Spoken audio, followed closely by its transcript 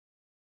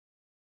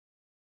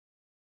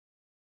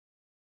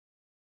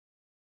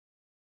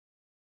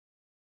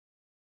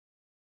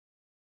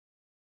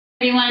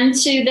everyone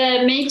to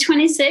the May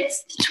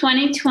 26th,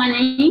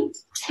 2020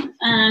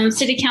 Ogden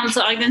City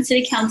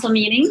Council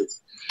meeting.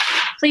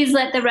 Please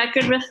let the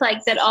record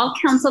reflect that all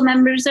council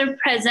members are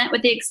present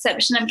with the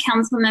exception of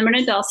Councilmember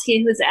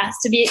Nadolski, who is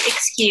asked to be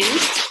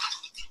excused.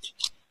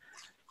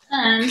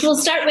 We'll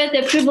start with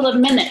the approval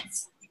of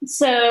minutes.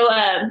 So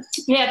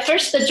we have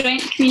first the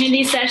joint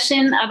community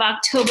session of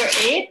October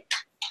 8th,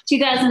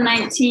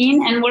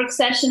 2019, and work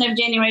session of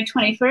January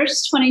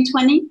 21st,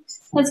 2020.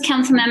 As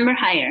Councilmember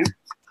Heyer.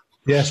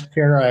 Yes,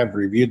 Chair, I have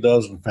reviewed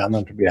those and found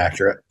them to be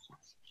accurate.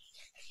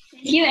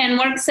 Thank you. And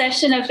work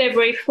session of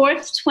February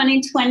 4th,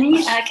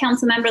 2020,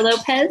 Councilmember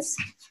Lopez.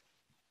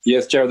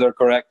 Yes, Chair, they're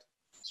correct.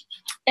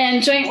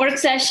 And joint work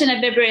session of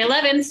February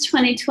 11th,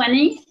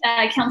 2020,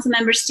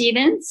 Councilmember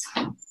Stevens.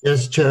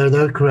 Yes, Chair,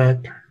 they're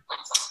correct.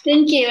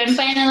 Thank you. And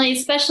finally,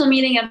 special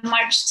meeting of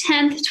March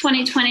 10th,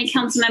 2020,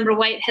 Councilmember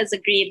White has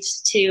agreed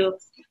to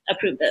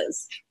approve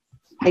those.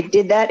 I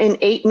did that in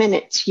 8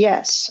 minutes.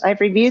 Yes,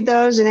 I've reviewed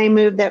those and I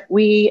move that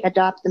we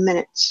adopt the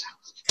minutes.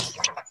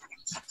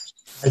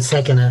 I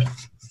second it.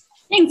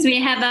 Thanks.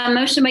 We have a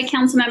motion by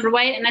Councilmember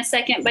White and a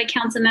second by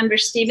Councilmember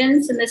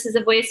Stevens, and this is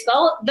a voice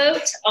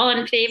vote. All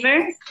in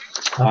favor?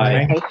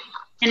 Aye.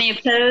 Any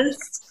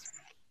opposed?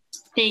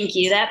 Thank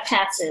you. That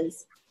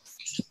passes.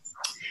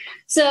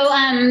 So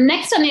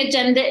next on the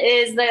agenda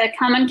is the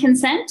common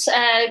consent,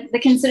 the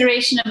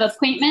consideration of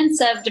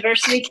appointments of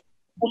diversity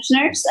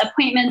commissioners,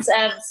 appointments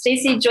of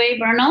Stacey Joy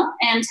Bernal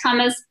and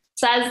Thomas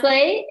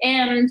Sasley,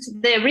 and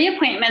the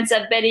reappointments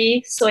of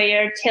Betty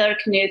Sawyer, Taylor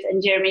Knuth,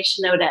 and Jeremy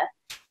Shinoda.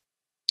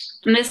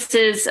 And this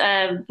is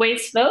a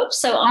voice vote,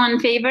 so all in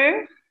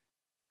favor?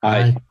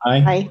 Aye.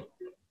 Aye. Aye.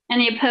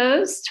 Any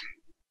opposed?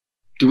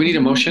 Do we need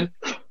a motion?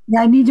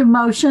 Yeah, I need a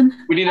motion.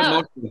 We need a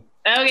motion.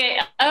 Okay,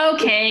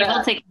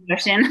 we'll take a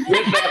motion.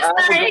 With that, I will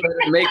go ahead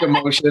and make a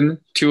motion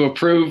to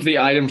approve the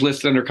items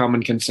listed under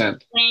common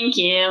consent. Thank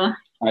you.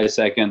 I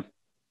second.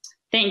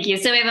 Thank you.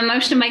 So we have a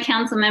motion by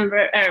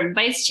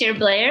Vice Chair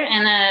Blair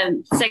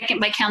and a second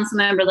by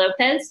Councilmember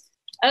Lopez.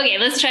 Okay,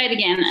 let's try it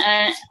again.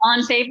 All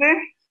in favor?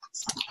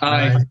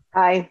 Aye.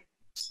 Aye.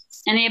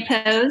 Any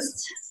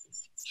opposed?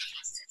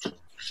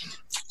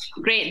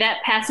 Great,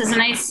 that passes. And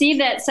I see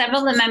that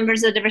several of the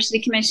members of the Diversity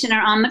Commission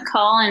are on the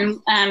call,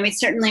 and we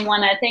certainly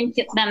want to thank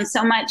them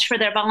so much for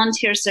their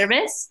volunteer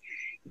service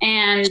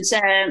and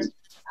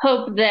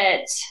hope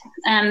that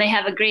they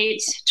have a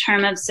great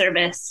term of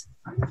service.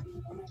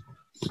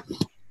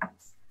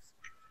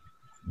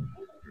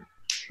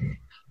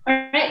 All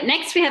right,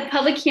 next we have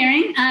public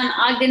hearing,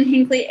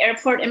 Ogden-Hinckley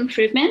Airport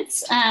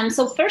improvements.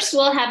 So first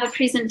we'll have a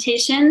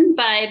presentation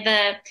by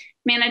the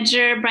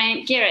manager,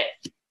 Bryant Garrett.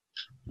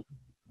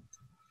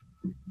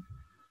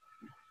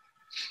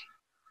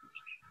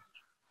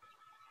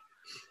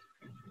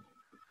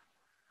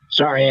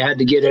 Sorry, I had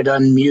to get it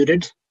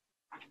unmuted.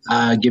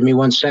 Give me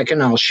 1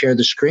 second, I'll share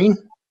the screen.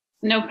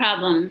 No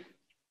problem.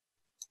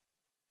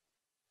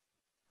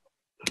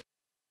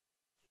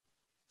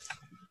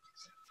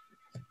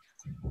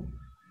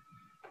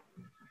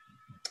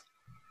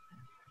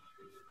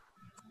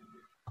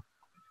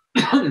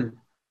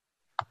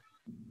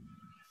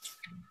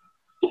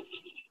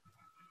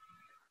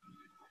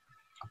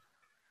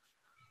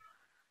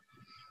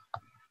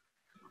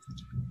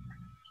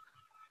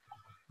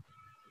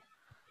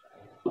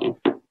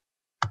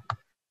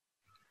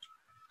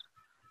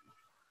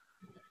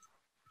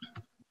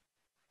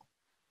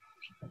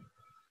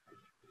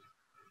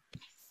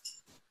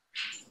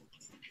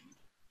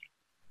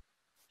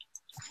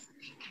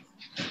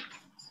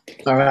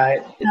 All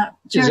right.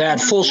 Is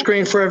that full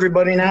screen for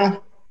everybody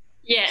now?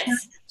 Yes.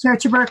 Chair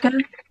Chaburka?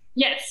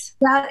 Yes.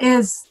 That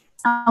is,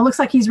 looks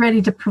like he's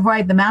ready to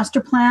provide the master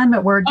plan,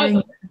 but we're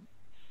doing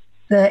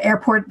the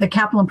airport, the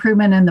capital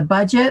improvement and the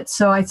budget.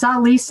 So I saw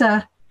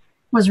Lisa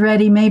was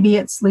ready. Maybe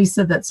it's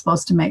Lisa that's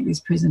supposed to make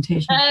these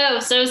presentations. Oh,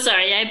 so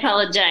sorry. I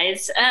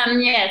apologize.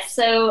 Yes,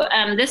 so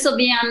this will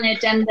be on the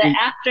agenda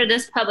after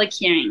this public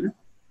hearing.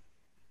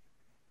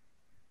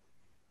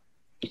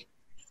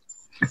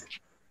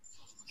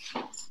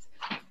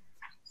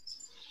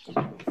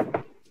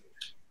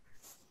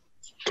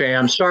 Okay,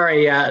 I'm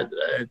sorry.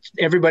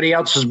 Everybody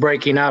else is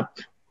breaking up.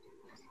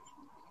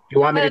 You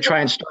want me to try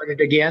and start it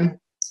again?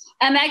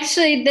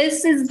 Actually,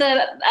 this is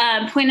the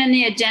point on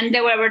the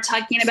agenda where we're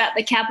talking about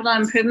the capital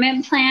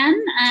improvement plan.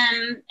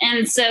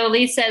 And so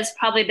Lisa is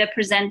probably the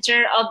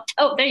presenter.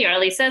 Oh, there you are,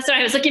 Lisa. Sorry,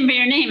 I was looking for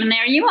your name, and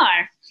there you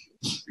are.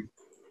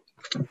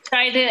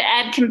 Sorry to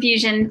add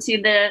confusion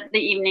to the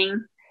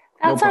evening.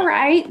 That's all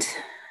right.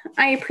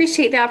 I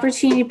appreciate the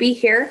opportunity to be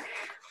here.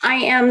 I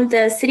am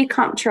the city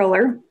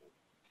comptroller.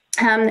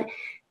 There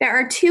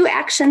are two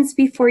actions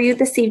before you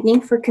this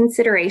evening for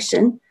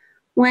consideration.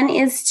 One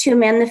is to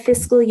amend the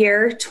fiscal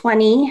year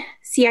 20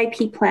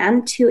 CIP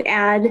plan to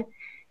add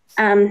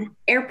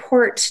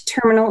airport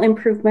terminal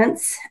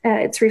improvements.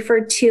 It's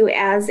referred to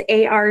as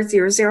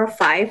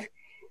AR005.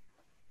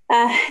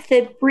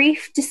 The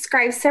brief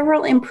describes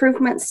several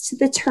improvements to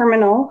the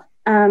terminal.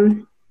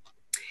 And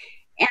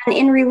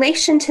in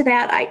relation to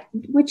that,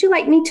 would you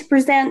like me to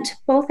present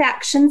both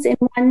actions in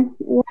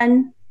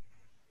one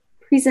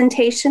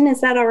presentation. Is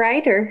that all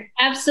right? Or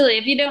Absolutely.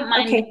 If you don't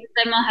mind, Okay.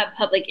 then we'll have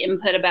public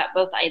input about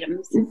both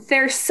items.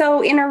 they're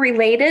so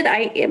interrelated.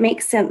 It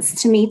makes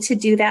sense to me to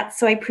do that,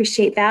 so I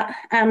appreciate that.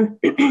 And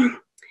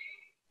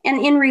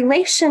in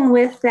relation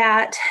with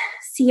that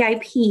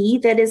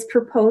CIP that is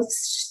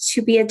proposed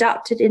to be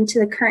adopted into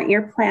the current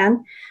year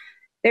plan,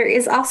 there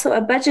is also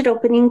a budget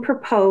opening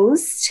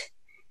proposed.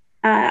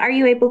 Are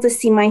you able to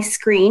see my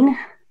screen?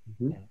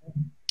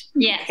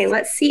 Yes. Okay,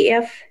 let's see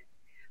if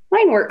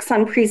mine works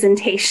on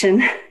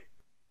presentation.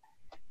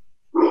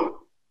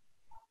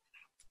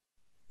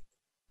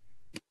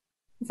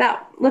 Does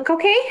that look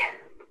okay? It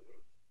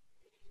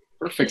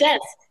Perfect. does.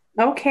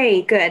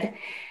 Okay, good.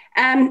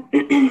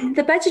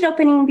 The budget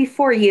opening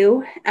before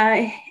you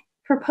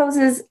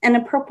proposes an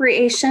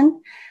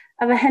appropriation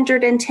of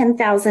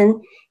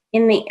 $110,000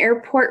 in the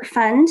airport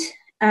fund.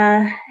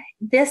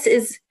 This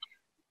is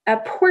a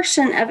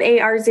portion of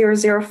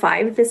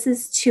AR005. This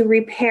is to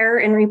repair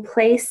and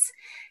replace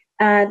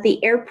the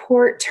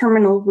airport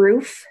terminal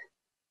roof.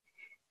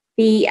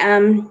 The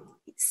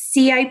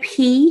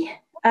CIP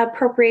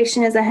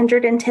appropriation is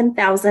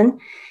 $110,000.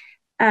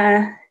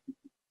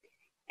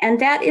 And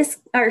that is,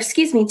 or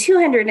excuse me,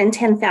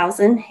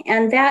 $210,000,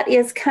 and that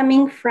is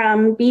coming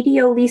from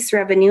BDO lease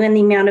revenue in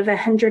the amount of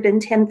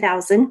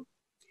 $110,000,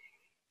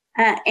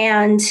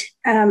 and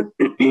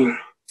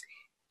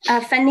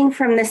funding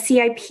from the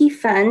CIP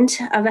fund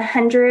of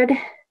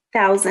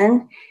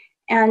 $100,000,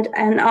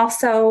 and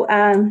also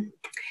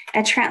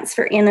a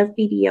transfer in of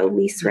BDO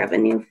lease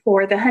revenue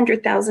for the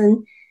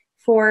 $100,000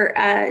 for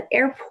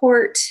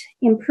airport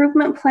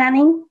improvement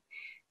planning.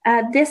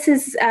 This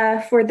is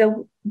for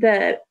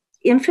the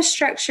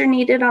infrastructure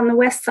needed on the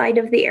west side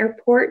of the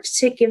airport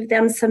to give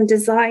them some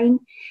design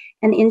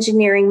and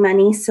engineering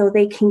money so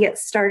they can get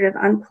started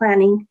on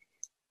planning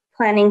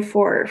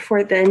for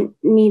the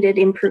needed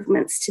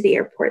improvements to the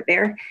airport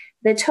there.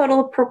 The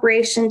total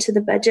appropriation to the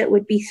budget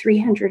would be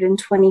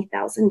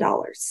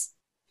 $320,000.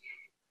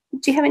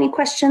 Do you have any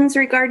questions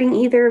regarding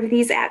either of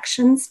these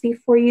actions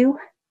before you?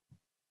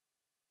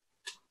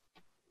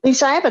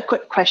 Lisa, I have a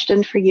quick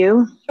question for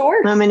you.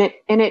 Sure.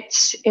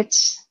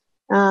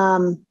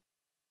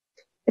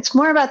 It's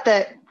more about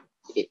the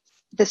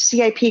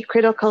CIP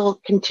Critical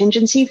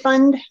Contingency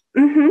Fund.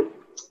 Mm-hmm.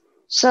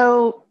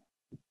 So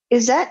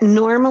is that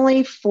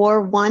normally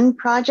for one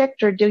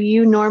project, or do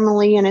you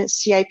normally in a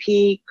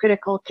CIP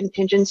Critical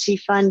Contingency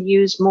Fund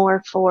use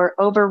more for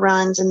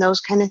overruns and those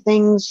kind of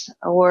things?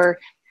 Or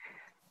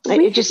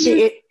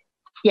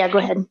yeah, go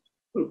ahead.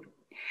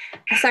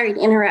 Sorry to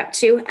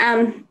interrupt you.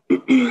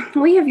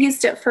 We have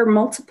used it for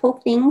multiple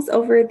things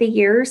over the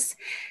years.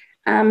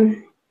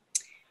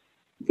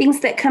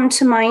 Things that come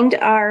to mind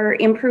are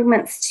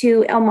improvements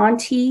to El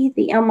Monte.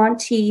 The El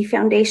Monte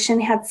Foundation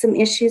had some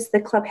issues,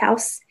 the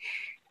clubhouse.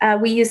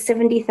 We used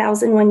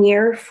 $70,000 one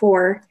year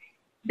for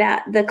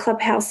the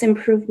clubhouse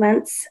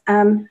improvements.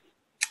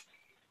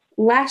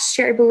 Last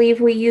year, I believe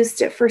we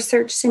used it for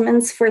Serge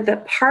Simmons for the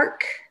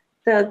park,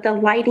 the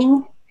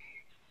lighting.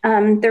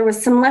 There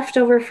was some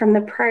leftover from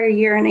the prior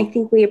year, and I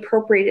think we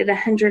appropriated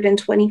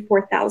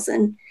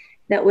 $124,000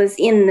 that was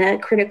in the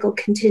critical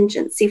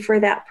contingency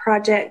for that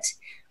project.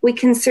 We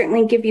can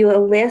certainly give you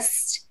a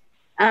list.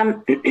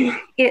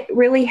 It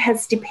really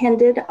has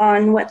depended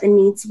on what the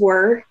needs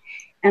were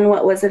and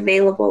what was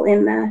available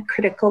in the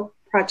critical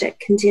project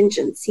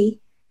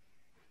contingency.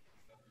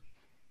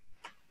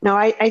 No,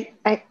 I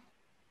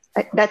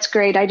that's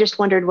great. I just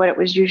wondered what it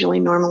was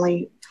usually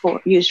normally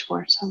used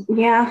for. So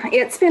yeah,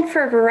 it's been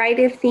for a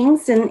variety of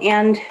things,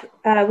 and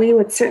we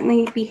would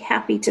certainly be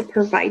happy to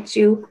provide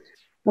you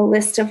a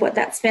list of what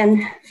that's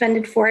been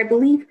funded for. I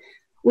believe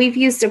we've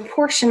used a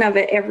portion of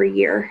it every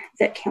year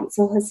that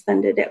council has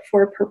funded it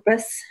for a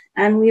purpose,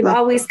 and we've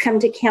always come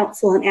to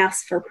council and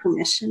asked for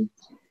permission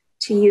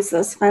to use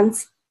those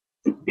funds.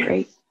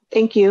 Great,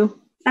 thank you.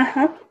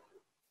 Uh-huh.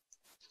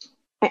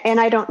 And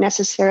I don't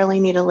necessarily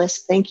need a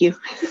list. Thank you.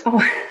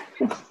 Oh.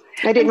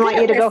 I didn't want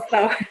you to go.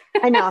 So.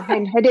 I know.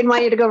 I didn't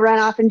want you to go run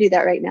off and do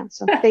that right now.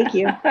 So thank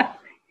you.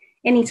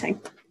 Anytime.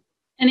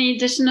 Any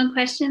additional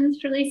questions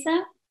for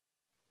Lisa?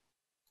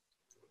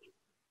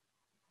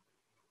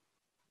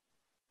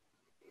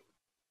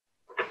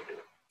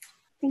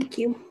 Thank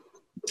you.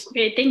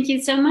 Great, thank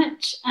you so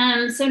much.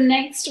 So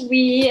next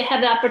we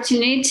have the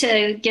opportunity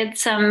to get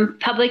some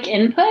public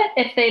input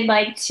if they'd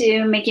like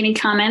to make any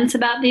comments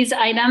about these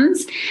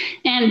items.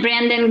 And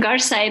Brandon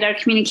Garside, our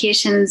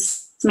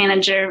communications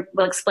manager,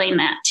 will explain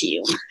that to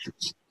you.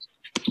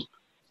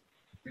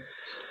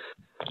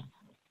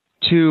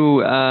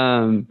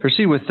 To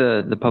proceed with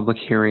the public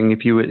hearing,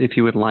 if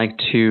you would like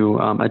to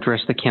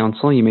address the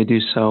council, you may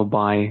do so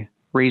by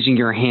raising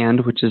your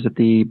hand, which is at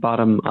the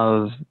bottom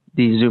of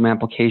the Zoom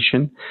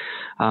application.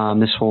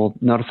 This will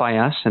notify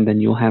us, and then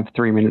you'll have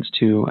 3 minutes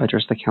to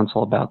address the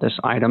council about this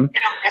item.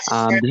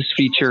 This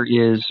feature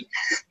is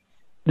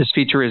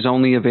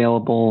only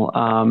available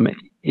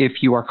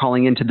if you are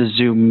calling into the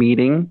Zoom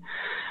meeting,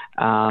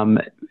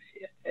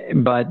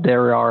 but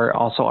there are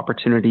also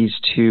opportunities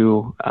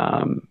to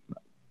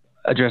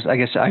address, I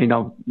guess,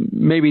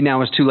 maybe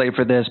now is too late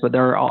for this, but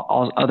there are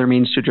all other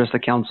means to address the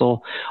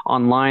council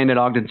online at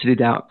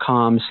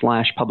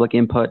ogdencity.com/public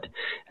input,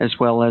 as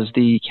well as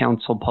the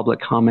council public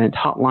comment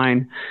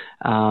hotline,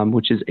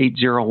 which is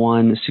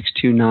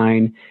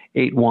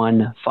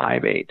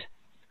 801-629-8158.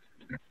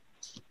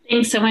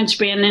 Thanks so much,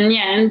 Brandon.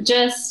 Yeah, and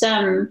just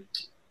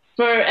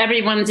for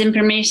everyone's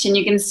information,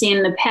 you can see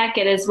in the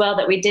packet as well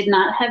that we did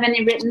not have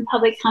any written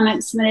public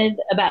comments submitted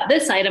about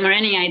this item or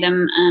any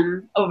item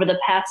over the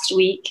past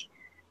week.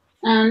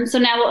 So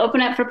now we'll open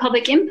up for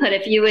public input.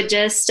 If you would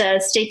just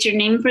state your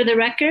name for the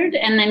record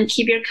and then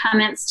keep your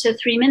comments to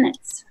 3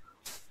 minutes.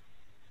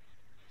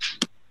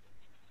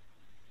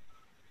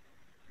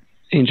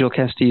 Angel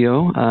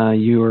Castillo,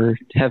 you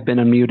have been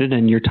unmuted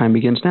and your time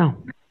begins now.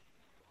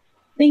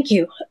 Thank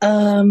you.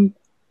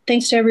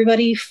 Thanks to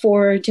everybody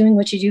for doing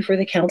what you do for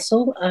the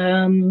council.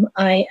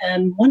 I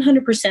am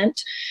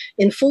 100%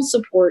 in full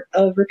support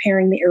of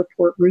repairing the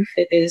airport roof.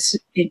 It is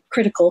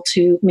critical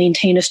to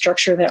maintain a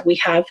structure that we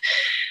have.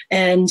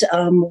 And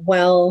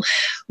while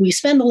we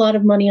spend a lot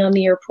of money on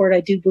the airport, I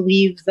do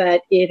believe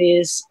that it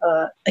is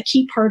a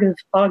key part of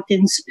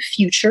Ogden's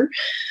future.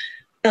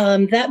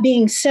 That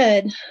being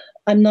said,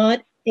 I'm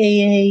not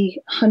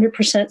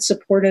 100%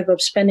 supportive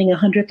of spending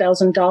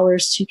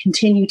 $100,000 to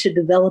continue to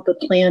develop a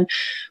plan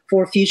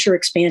for future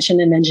expansion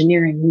and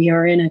engineering. We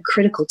are in a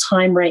critical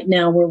time right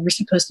now where we're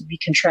supposed to be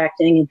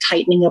contracting and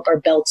tightening up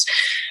our belts,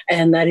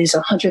 and that is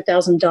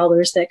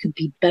 $100,000 that could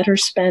be better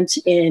spent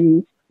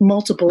in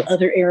multiple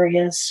other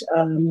areas,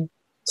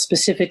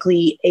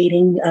 specifically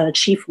aiding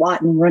Chief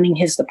Watt in running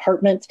his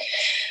department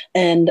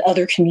and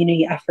other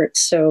community efforts.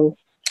 So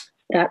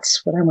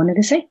that's what I wanted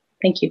to say.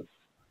 Thank you.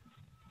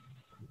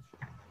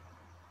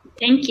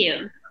 Thank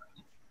you.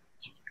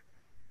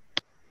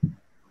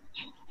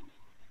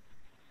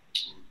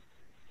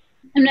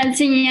 I'm not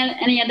seeing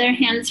any other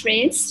hands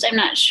raised. I'm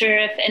not sure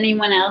if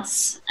anyone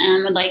else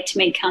would like to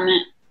make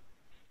comment.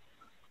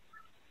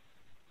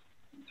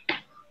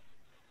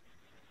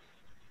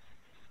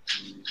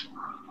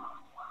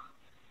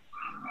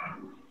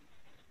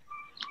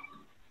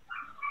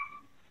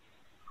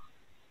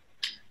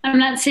 I'm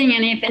not seeing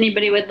any. If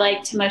anybody would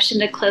like to motion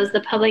to close the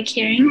public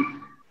hearing.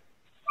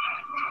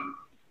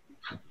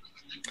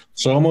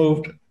 So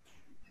moved.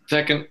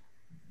 Second.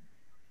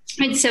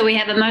 Right, so we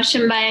have a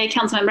motion by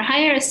Councilmember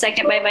Heyer, a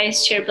second by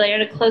Vice Chair Blair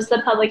to close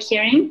the public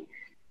hearing.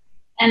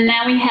 And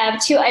now we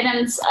have 2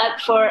 items up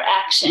for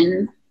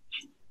action.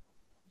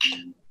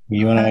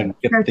 You want to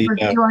get do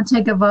you want to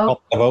take a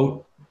vote?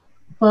 vote?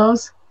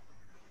 Close?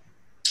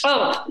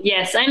 Oh,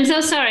 yes. I'm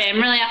so sorry.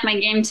 I'm really off my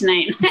game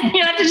tonight.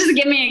 You'll have to just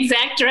give me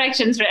exact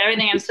directions for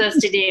everything I'm supposed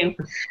to do.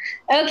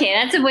 Okay,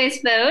 that's a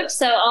voice vote.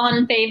 So all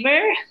in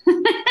favor?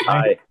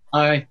 Aye.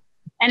 Aye.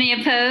 Any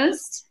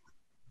opposed?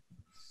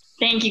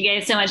 Thank you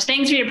guys so much.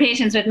 Thanks for your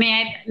patience with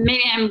me.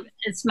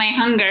 It's my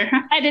hunger.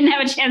 I didn't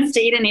have a chance to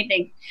eat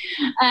anything.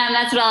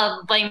 That's what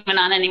I'll blame it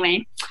on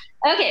anyway.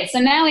 Okay, so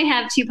now we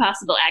have 2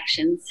 possible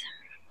actions.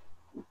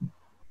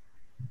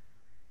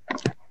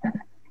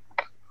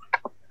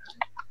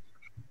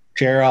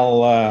 Chair,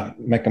 I'll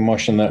make a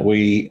motion that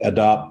we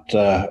adopt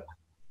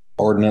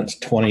ordinance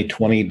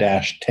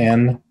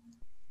 2020-10.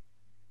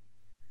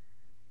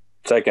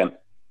 Second.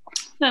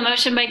 A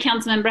motion by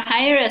Councilmember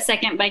Heyer, a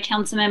second by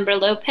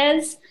Councilmember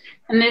Lopez,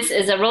 and this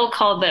is a roll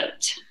call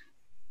vote.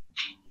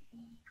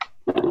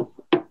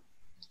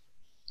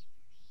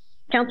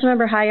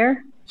 Councilmember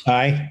Heyer.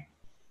 Aye.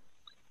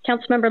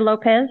 Councilmember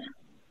Lopez.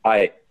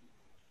 Aye.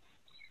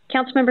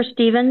 Councilmember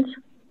Stevens.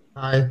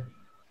 Aye.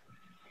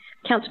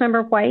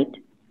 Councilmember White.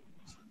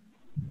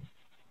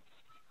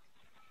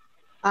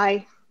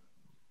 Aye.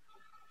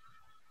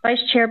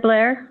 Vice Chair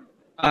Blair.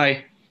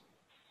 Aye.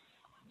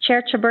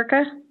 Chair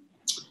Chaburka.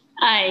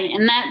 Aye,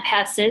 and that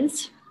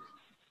passes.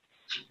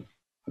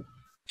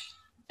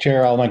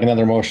 Chair, I'll make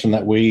another motion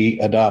that we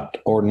adopt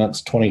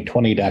ordinance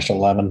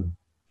 2020-11.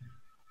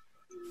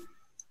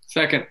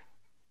 Second.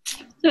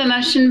 So a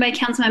motion by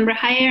Councilmember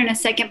Heyer and a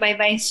second by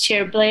Vice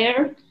Chair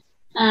Blair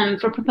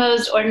for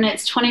proposed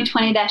ordinance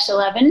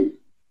 2020-11.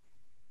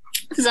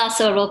 This is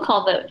also a roll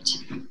call vote.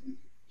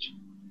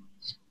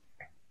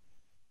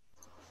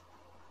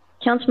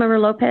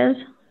 Councilmember Lopez.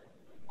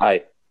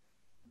 Aye.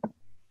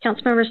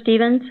 Councilmember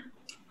Stevens.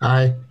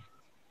 Aye.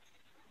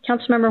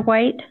 Councilmember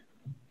White.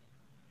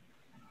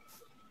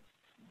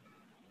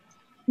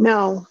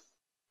 No.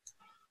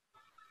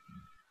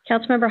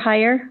 Councilmember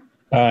Heyer.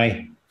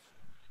 Aye.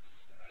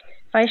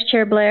 Vice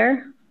Chair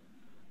Blair.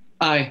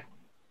 Aye.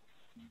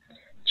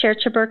 Chair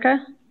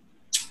Chaburka.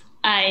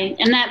 Aye,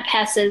 and that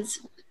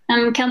passes.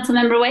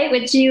 Councilmember White,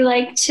 would you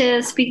like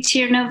to speak to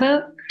your no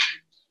vote?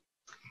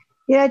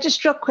 Yeah,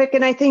 just real quick,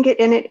 and I think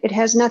it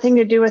has nothing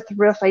to do with the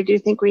roof. I do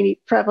think we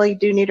probably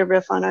do need a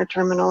roof on our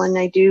terminal, and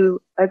I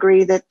do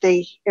agree that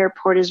the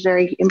airport is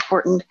very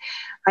important.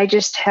 I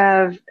just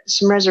have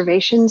some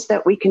reservations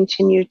that we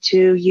continue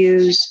to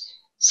use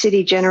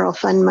city general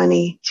fund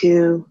money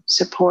to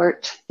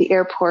support the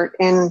airport,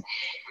 and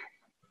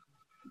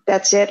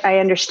that's it. I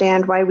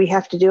understand why we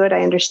have to do it.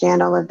 I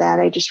understand all of that.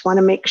 I just want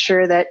to make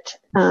sure that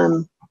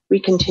we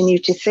continue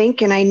to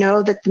think. And I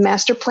know that the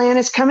master plan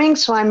is coming,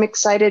 so I'm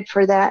excited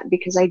for that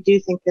because I do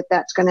think that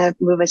that's going to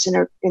move us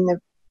in the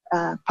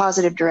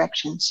positive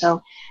direction.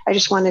 So I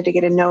just wanted to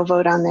get a no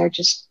vote on there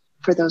just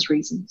for those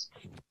reasons.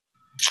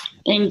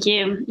 Thank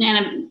you.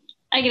 And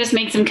I can just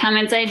make some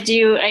comments. I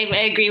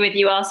agree with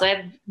you also. I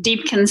have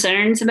deep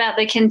concerns about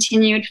the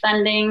continued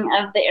funding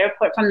of the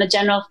airport from the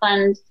general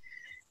fund.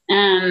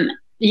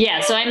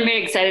 So I'm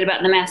very excited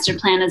about the master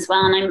plan as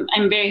well. And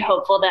I'm very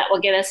hopeful that will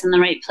get us in the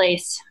right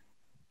place.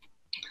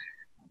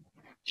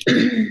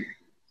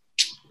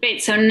 Great.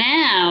 So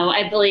now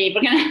I believe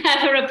we're going to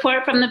have a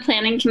report from the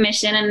Planning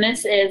Commission. And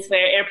this is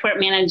where Airport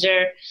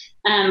Manager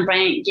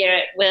Bryant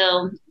Garrett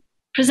will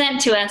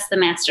present to us the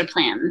master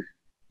plan.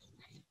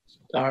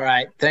 All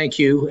right, thank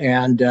you,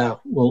 and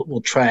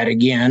we'll try it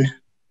again.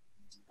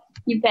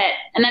 You bet.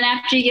 And then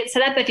after you get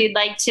set up, if you'd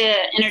like to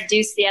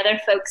introduce the other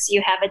folks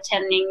you have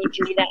attending, you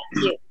can do that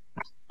too.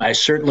 I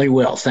certainly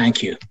will.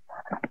 Thank you.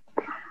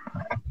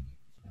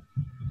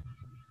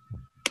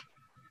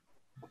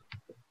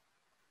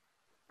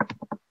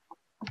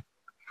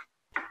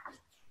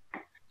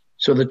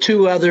 So the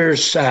two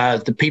others,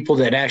 the people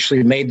that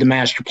actually made the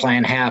master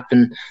plan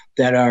happen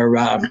that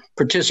are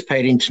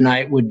participating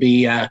tonight would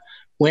be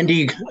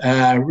Wendy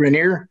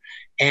Rainier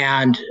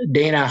and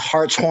Dana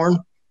Hartshorn.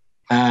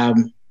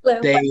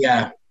 They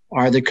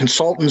are the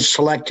consultants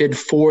selected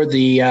for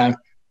the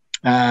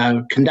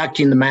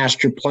conducting the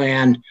master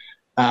plan,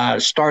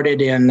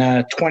 started in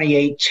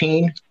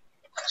 2018.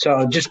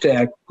 So just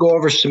to go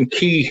over some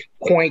key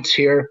points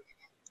here,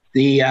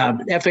 the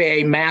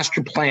FAA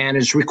master plan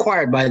is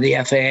required by the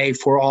FAA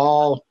for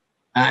all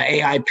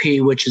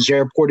AIP, which is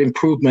airport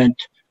improvement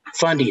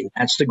funding.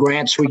 That's the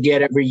grants we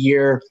get every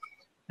year.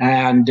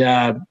 And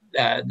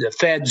the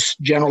feds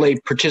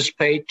generally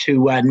participate to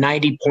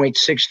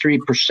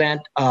 90.63%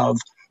 of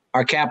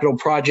our capital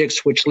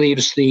projects, which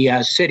leaves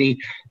the city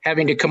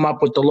having to come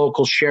up with the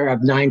local share of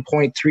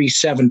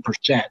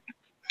 9.37%.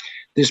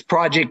 This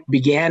project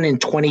began in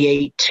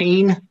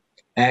 2018,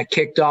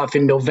 kicked off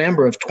in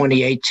November of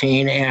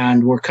 2018,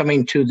 and we're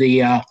coming to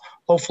the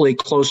hopefully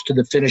close to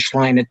the finish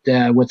line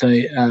with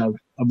a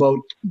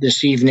vote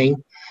this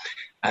evening.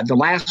 The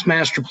last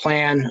master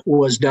plan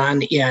was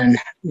done in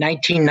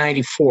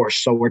 1994,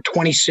 so we're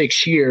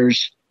 26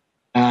 years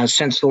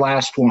since the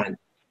last one.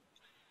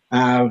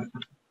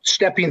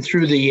 Stepping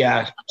through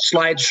the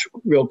slides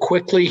real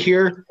quickly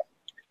here,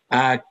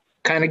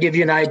 kind of give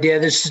you an idea.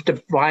 This is to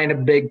define a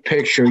big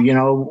picture. You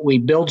know, we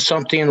build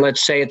something,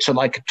 let's say it's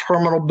like a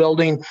terminal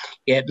building.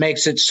 It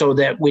makes it so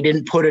that we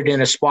didn't put it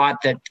in a spot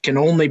that can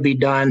only be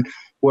done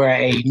where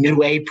a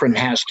new apron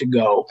has to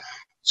go.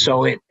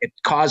 So it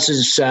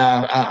causes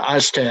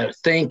us to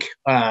think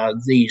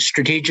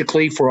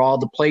strategically for all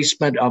the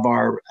placement of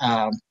our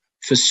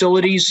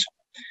facilities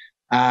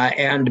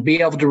and to be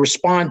able to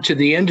respond to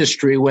the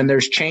industry when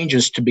there's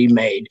changes to be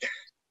made.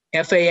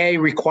 FAA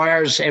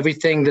requires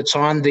everything that's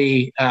on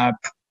the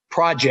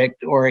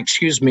project, or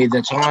excuse me,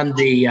 that's on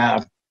the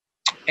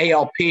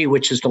ALP,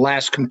 which is the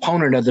last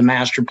component of the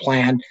master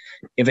plan.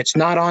 If it's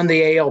not on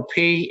the ALP,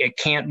 it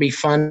can't be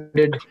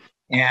funded.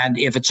 And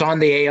if it's on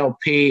the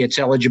ALP, it's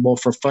eligible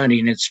for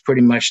funding. It's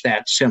pretty much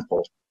that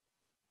simple.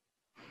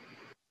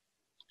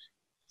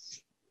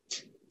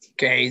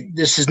 Okay,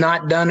 this is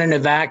not done in a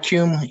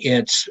vacuum.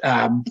 It's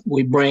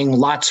we bring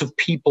lots of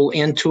people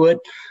into it.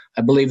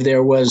 I believe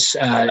there was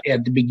at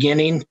the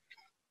beginning.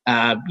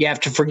 You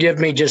have to forgive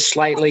me just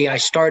slightly. I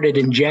started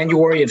in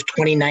January of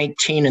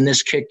 2019, and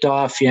this kicked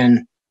off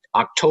in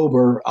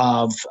October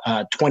of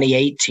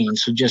 2018.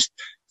 So just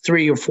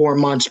 3 or 4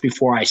 months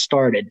before I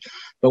started.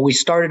 But we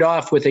started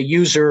off with a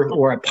user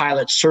or a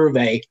pilot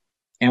survey,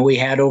 and we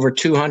had over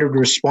 200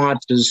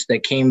 responses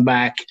that came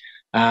back,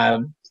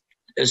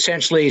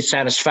 essentially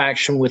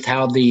satisfaction with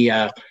how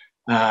the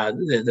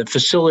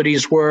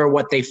facilities were,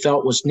 what they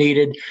felt was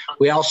needed.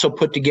 We also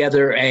put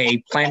together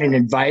a planning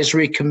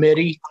advisory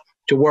committee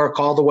to work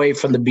all the way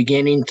from the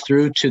beginning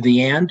through to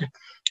the end.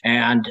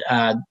 And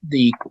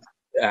the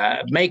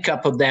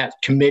makeup of that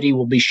committee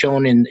will be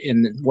shown in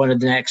one of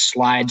the next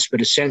slides,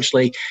 but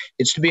essentially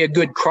it's to be a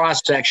good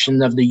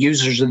cross-section of the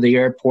users of the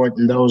airport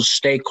and those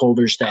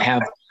stakeholders that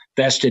have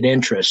vested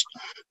interest.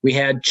 We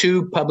had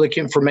 2 public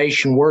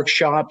information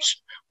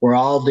workshops where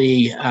all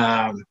the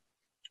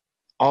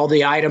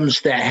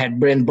items that had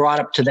been brought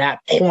up to that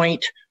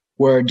point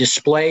were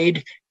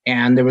displayed,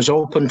 and there was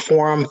open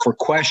forum for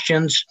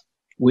questions.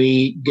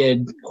 We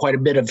did quite a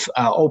bit of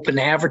open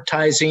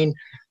advertising.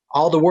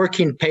 All the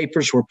working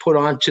papers were put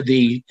onto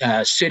the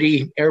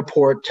city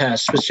airport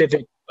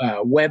specific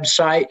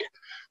website.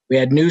 We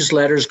had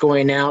newsletters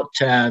going out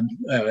and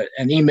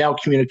email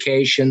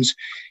communications,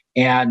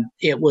 and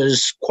it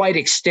was quite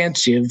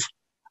extensive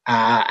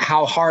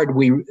how hard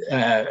we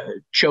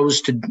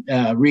chose to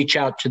reach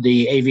out to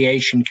the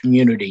aviation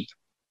community.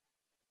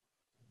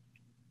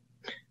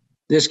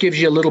 This gives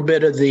you a little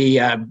bit of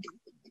the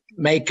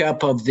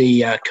makeup of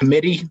the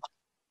committee.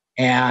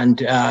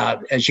 And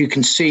as you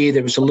can see,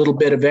 there was a little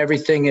bit of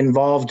everything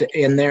involved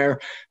in there,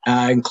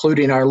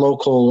 including our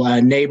local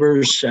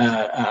neighbors,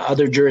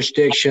 other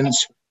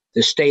jurisdictions,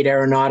 the state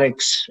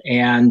aeronautics,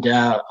 and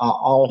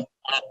all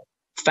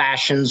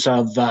fashions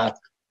of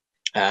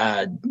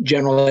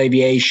general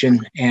aviation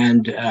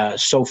and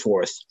so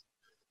forth.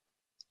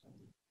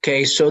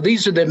 Okay, so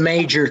these are the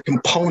major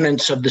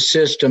components of the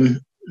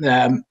system.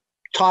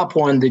 Top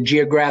one, the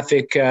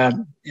geographic,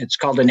 it's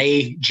called an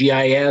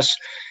AGIS.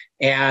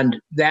 And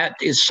that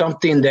is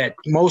something that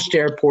most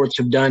airports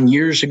have done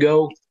years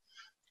ago.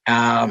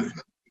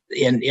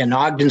 In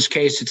Ogden's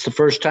case, it's the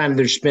first time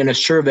there's been a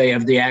survey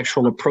of the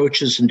actual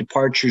approaches and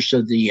departures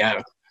of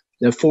the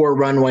 4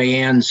 runway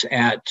ends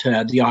at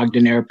the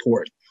Ogden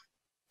Airport.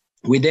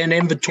 We then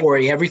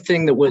inventory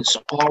everything that was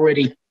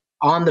already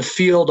on the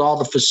field, all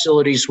the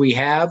facilities we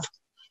have.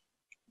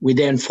 We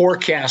then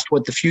forecast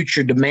what the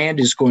future demand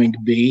is going to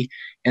be.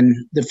 And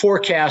the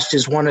forecast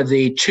is one of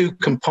the 2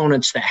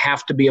 components that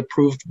have to be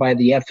approved by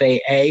the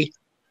FAA.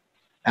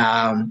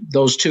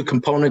 Those 2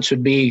 components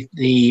would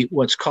be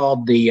what's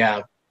called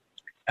the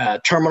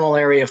terminal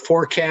area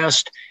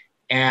forecast,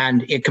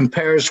 and it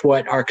compares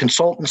what our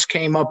consultants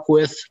came up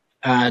with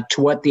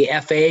to what the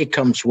FAA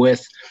comes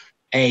with,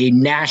 a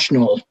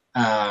national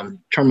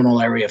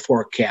terminal area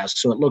forecast.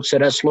 So it looks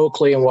at us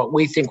locally and what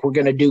we think we're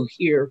going to do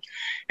here,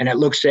 and it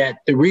looks at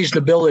the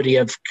reasonability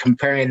of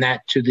comparing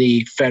that to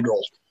the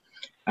federal.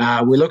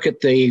 We look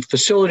at the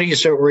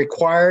facilities that are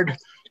required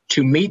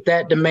to meet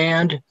that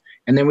demand,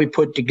 and then we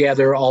put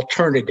together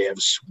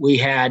alternatives. We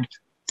had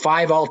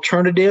 5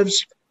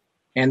 alternatives,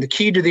 and the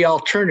key to the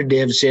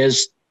alternatives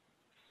is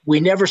we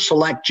never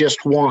select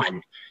just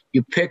one.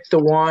 You pick the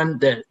one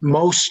that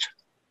most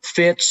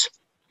fits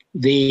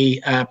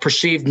the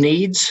perceived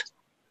needs,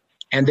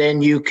 and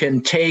then you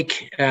can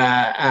take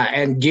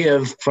and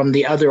give from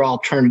the other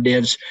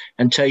alternatives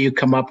until you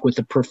come up with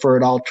the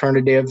preferred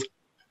alternative.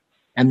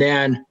 And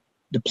then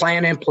the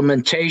plan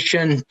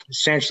implementation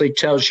essentially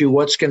tells you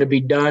what's going to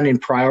be done in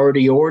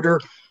priority order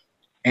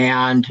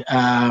and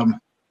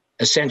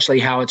essentially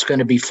how it's going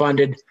to be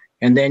funded.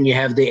 And then you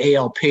have the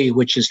ALP,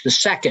 which is the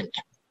second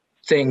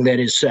thing that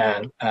is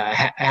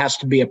has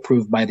to be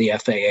approved by the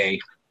FAA.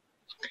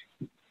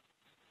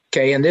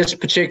 Okay, in this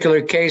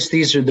particular case,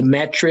 these are the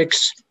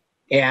metrics.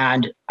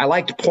 And I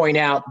like to point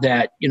out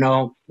that, you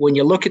know, when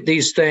you look at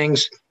these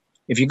things,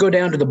 if you go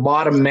down to the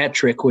bottom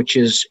metric, which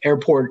is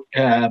airport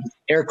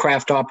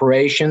aircraft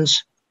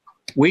operations,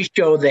 we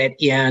show that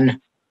in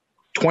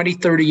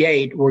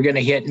 2038, we're going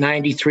to hit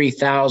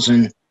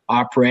 93,000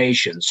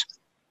 operations.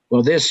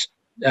 Well, this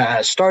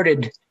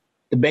started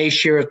the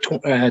base year of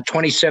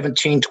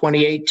 2017,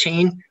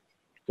 2018.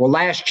 Well,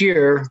 last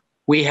year,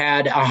 we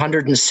had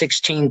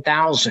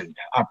 116,000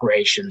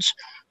 operations.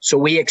 So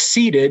we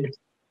exceeded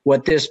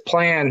what this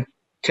plan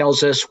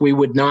tells us we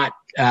would not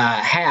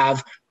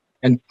have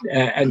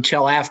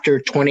until after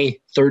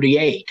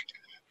 2038.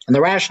 And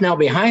the rationale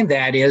behind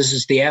that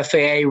is the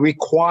FAA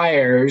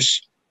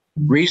requires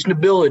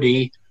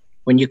reasonability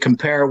when you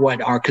compare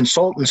what our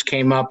consultants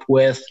came up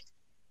with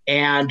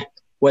and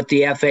what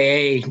the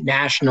FAA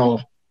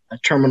National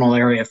Terminal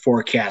Area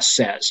Forecast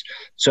says.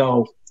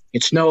 So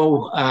it's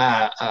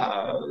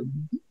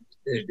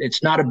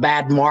it's not a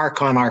bad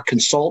mark on our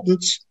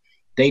consultants.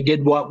 They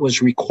did what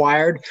was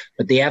required,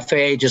 but the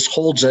FAA just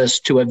holds us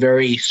to a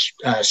very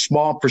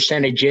small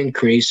percentage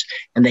increase,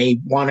 and they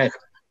want to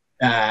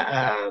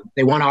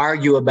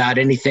argue about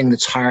anything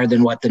that's higher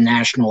than what the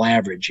national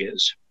average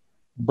is.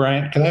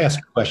 Brian, can I ask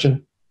a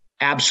question?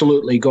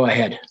 Absolutely, go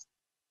ahead.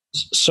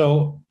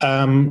 So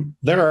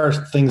there are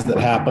things that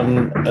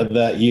happen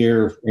that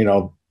year, you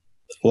know,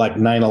 like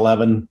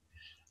 9/11,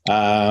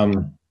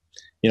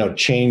 you know,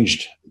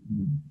 changed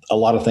a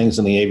lot of things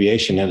in the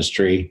aviation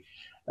industry.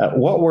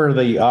 What were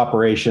the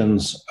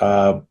operations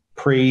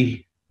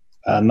pre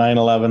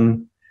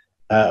 9/11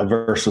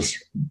 versus,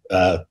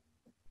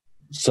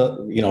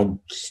 so, you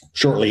know,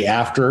 shortly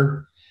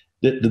after?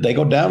 Did they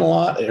go down a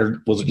lot,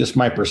 or was it just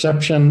my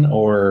perception,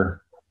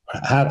 or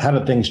how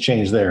did things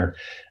change there?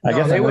 I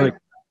guess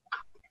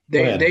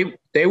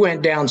they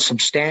went down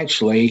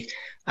substantially.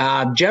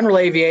 General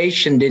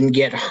aviation didn't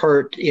get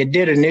hurt. It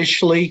did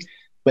initially,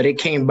 but it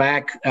came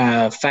back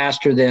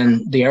faster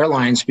than the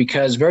airlines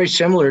because, very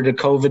similar to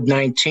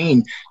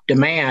COVID-19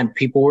 demand,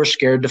 people were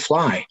scared to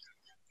fly.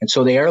 And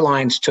so the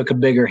airlines took a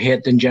bigger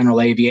hit than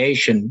general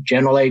aviation.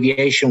 General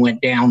aviation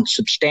went down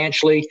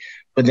substantially,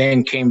 but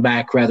then came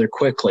back rather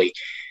quickly.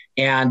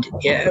 And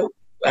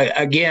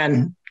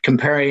again,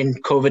 comparing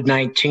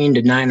COVID-19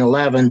 to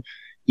 9/11,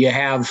 you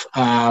have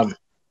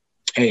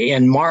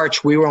in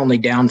March, we were only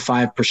down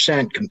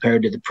 5%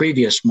 compared to the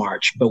previous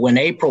March. But when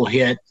April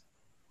hit,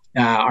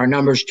 our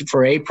numbers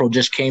for April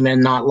just came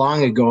in not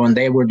long ago, and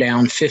they were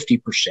down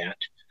 50%.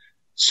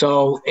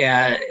 So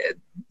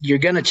you're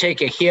going to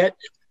take a hit.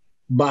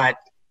 But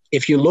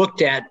if you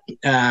looked at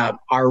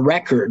our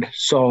record,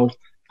 so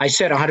I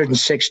said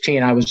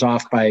 116, I was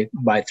off by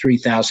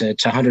 3,000.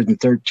 It's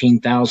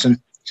 113,000.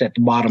 It's at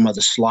the bottom of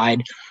the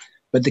slide.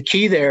 But the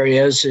key there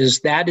is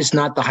that is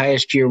not the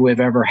highest year we've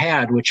ever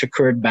had, which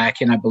occurred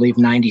back in, I believe,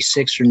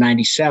 96 or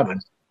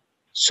 97.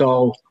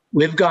 So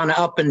we've gone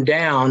up and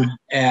down.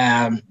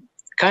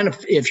 Kind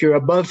of, if you're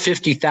above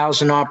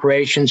 50,000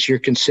 operations, you're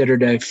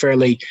considered a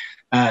fairly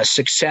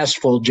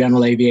successful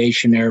general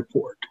aviation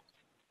airport.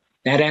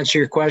 That answer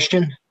your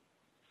question?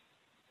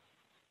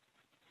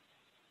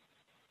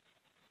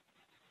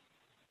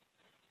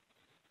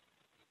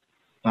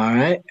 All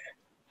right.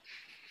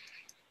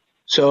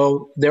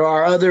 So there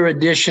are other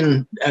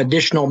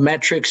additional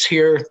metrics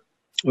here.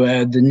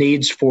 The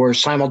needs for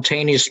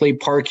simultaneously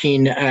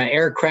parking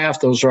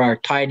aircraft, those are our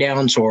tie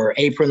downs or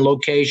apron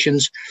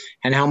locations,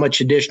 and how much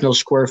additional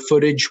square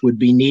footage would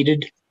be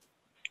needed.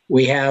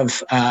 We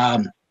have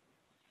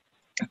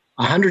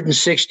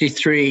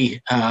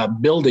 163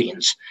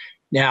 buildings.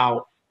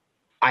 Now,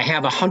 I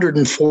have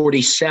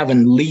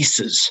 147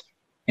 leases.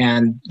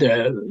 And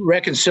the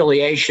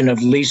reconciliation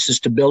of leases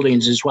to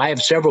buildings is I have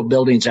several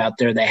buildings out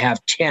there that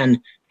have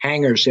 10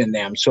 hangars in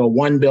them. So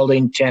one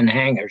building, 10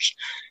 hangars.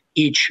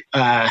 Each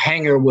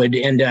hangar would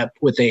end up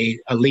with a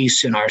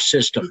lease in our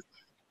system.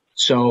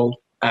 So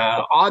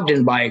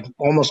Ogden, by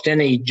almost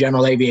any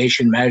general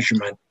aviation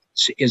measurement,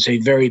 is a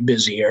very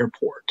busy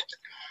airport.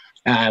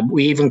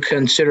 We even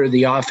consider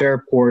the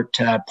off-airport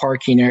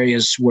parking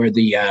areas where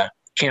the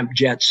Camp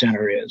Jet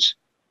Center is.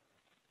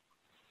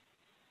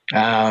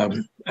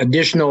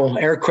 Additional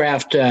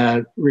aircraft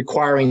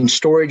requiring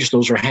storage,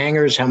 those are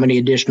hangars, how many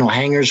additional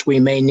hangars we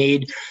may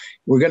need.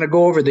 We're going to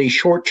go over the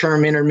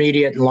short-term,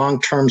 intermediate, and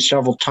long-term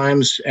several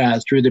times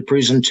through the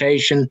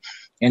presentation,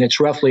 and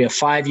it's roughly a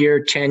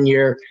 5-year,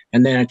 10-year,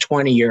 and then a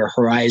 20-year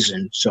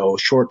horizon. So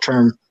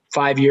short-term,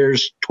 5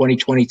 years,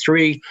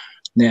 2023,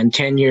 then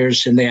 10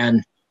 years, and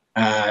then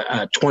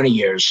 20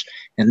 years.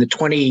 And the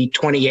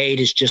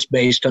 2028 is just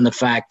based on the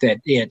fact that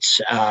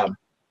it's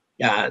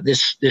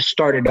this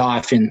started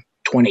off in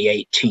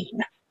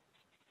 2018.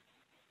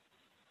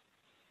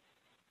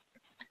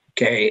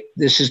 Okay,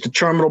 this is the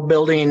terminal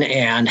building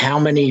and how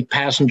many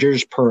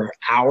passengers per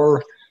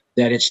hour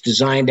that it's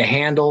designed to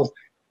handle.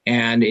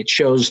 And it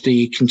shows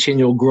the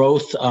continual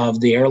growth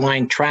of the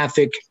airline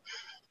traffic.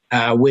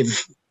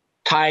 We've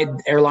tied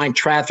airline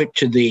traffic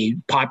to the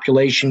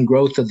population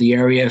growth of the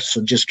area,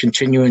 so just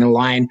continuing a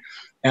line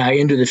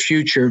into the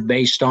future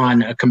based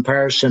on a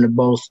comparison of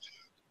both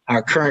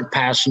our current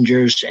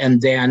passengers,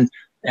 and then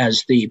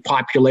as the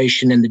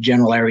population in the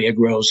general area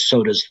grows,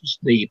 so does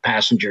the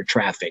passenger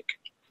traffic.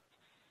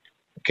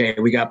 Okay,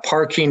 we got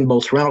parking,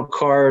 both rental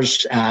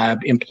cars,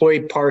 employee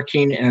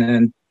parking,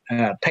 and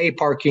pay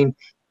parking.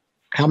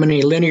 How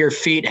many linear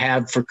feet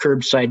have for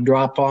curbside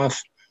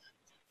drop-off?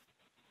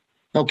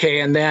 Okay,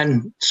 and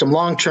then some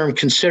long-term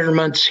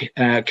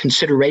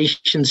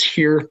considerations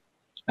here.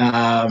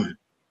 And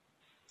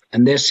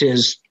this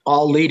is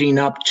all leading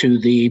up to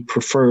the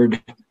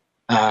preferred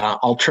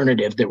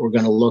alternative that we're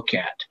going to look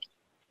at.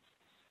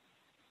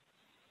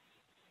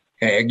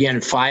 Okay,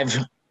 again, 5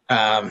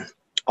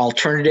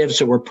 alternatives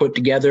that were put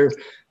together.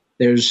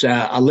 There's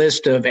a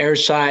list of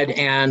airside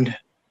and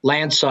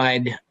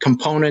landside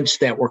components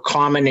that were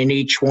common in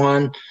each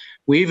one.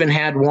 We even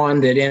had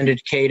one that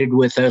indicated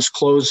with us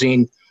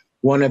closing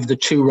one of the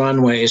 2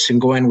 runways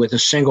and going with a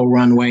single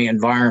runway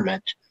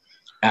environment.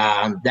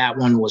 That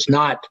one was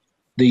not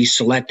the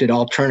selected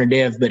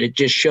alternative, but it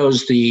just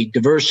shows the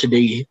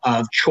diversity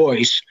of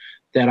choice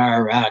that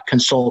our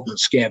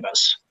consultants gave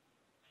us.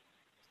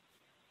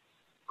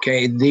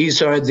 Okay,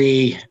 these are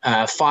the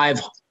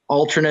 5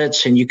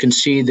 alternates, and you can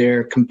see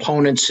their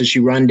components as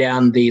you run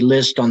down the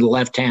list on the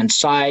left-hand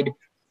side,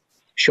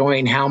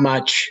 showing how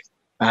much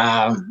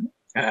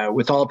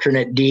with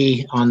alternate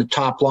D on the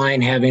top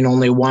line having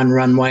only 1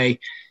 runway,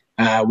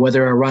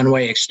 whether a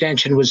runway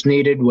extension was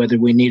needed, whether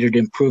we needed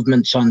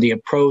improvements on the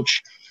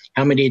approach,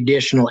 how many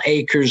additional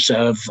acres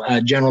of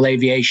general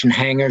aviation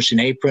hangars and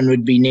apron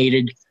would be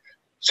needed.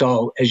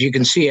 So as you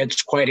can see,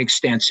 it's quite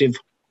extensive.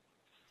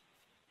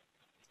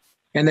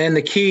 And then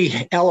the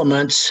key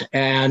elements,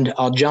 and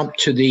I'll jump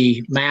to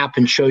the map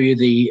and show you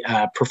the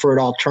preferred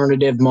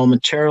alternative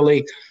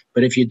momentarily.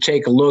 But if you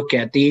take a look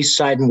at the east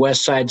side and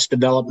west side's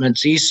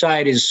developments, east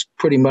side is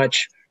pretty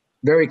much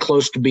very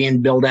close to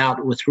being built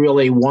out with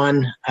really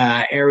one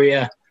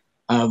area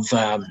of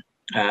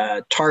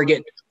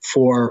target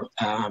for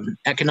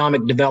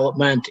economic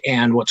development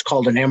and what's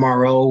called an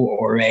MRO,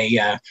 or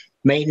a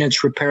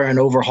maintenance, repair, and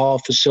overhaul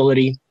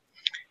facility.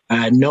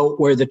 Note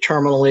where the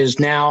terminal is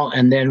now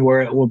and then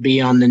where it will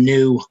be on the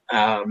new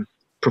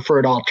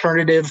preferred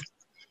alternative,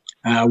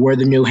 where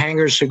the new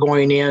hangars are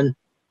going in,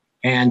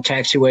 and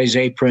taxiways,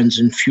 aprons,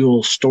 and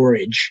fuel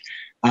storage.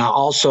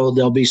 Also,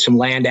 there'll be some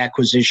land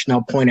acquisition.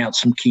 I'll point out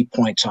some key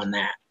points on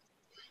that.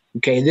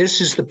 Okay, this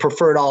is the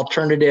preferred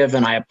alternative,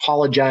 and I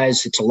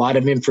apologize. It's a lot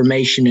of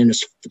information in a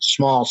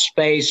small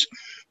space,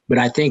 but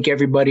I think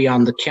everybody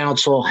on the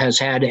council has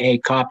had a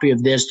copy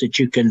of this that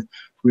you can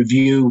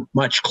review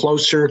much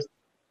closer.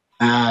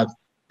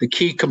 The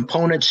key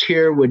components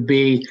here would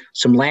be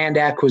some land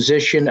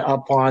acquisition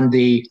up on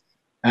the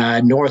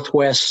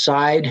northwest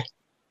side.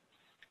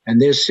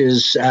 And this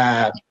is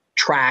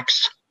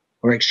tracks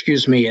or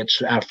excuse me,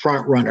 it's a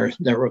front runner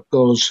that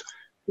goes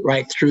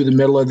right through the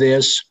middle of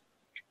this.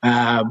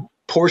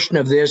 Portion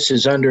of this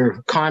is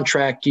under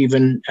contract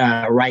even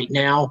right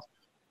now,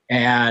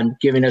 and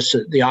giving us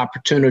the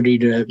opportunity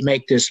to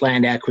make this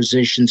land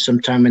acquisition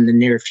sometime in the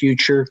near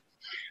future.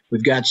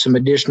 We've got some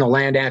additional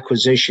land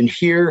acquisition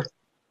here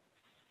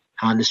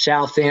on the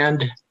south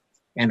end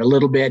and a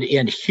little bit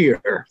in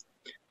here.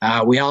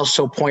 We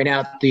also point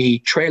out the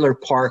trailer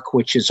park,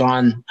 which is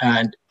on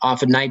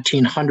off of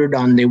 1900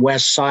 on the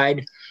west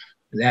side,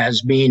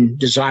 as being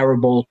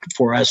desirable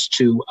for us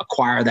to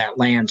acquire that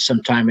land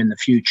sometime in the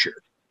future.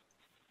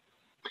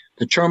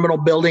 The terminal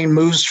building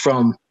moves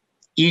from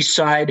east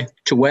side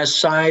to west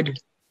side,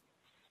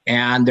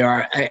 and there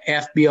are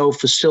FBO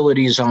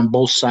facilities on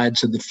both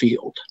sides of the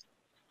field.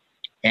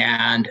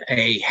 And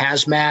a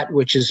hazmat,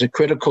 which is a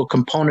critical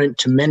component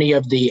to many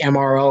of the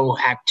MRO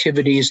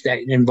activities that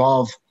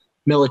involve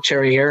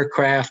military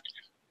aircraft,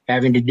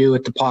 having to do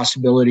with the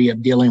possibility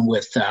of dealing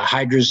with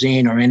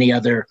hydrazine or any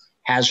other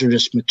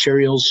hazardous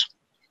materials.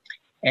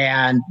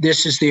 And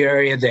this is the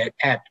area that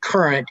at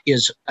current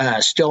is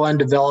still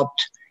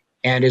undeveloped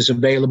and is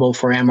available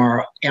for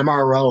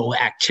MRO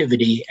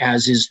activity,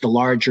 as is the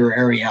larger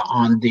area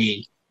on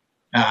the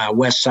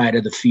west side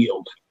of the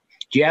field.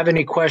 Do you have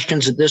any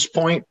questions at this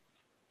point?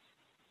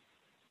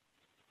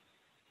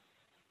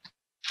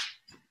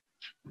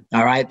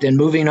 All right, then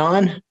moving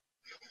on.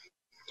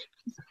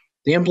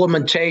 The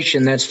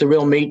implementation, that's the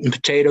real meat and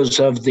potatoes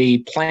of the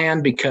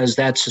plan, because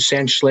that's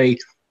essentially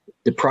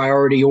the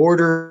priority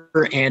order,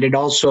 and it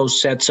also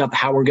sets up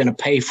how we're going to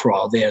pay for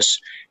all this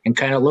and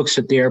kind of looks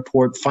at the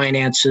airport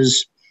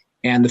finances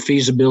and the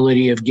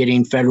feasibility of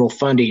getting federal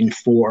funding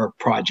for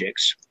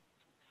projects.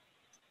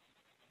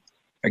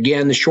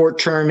 Again, the short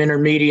term,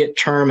 intermediate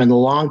term, and the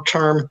long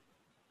term,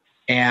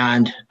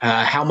 and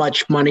how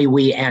much money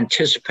we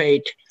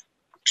anticipate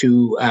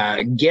to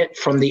get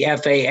from the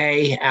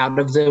FAA out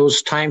of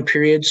those time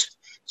periods.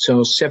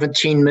 So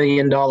 $17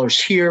 million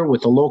here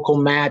with a local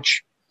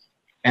match.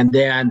 And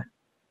then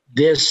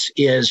this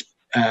is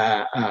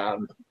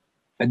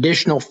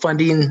additional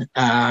funding.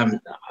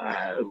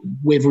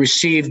 We've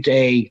received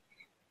a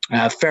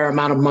fair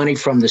amount of money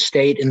from the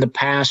state in the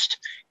past,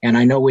 and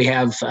I know we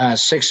have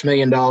 $6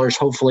 million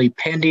hopefully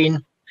pending,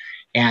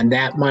 and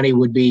that money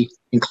would be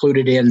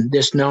included in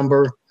this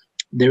number.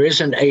 There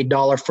isn't a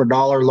dollar for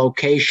dollar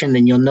location,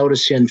 and you'll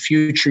notice in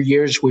future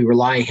years we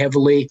rely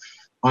heavily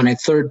on a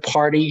third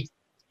party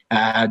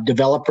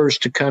developers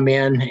to come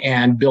in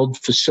and build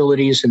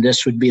facilities, and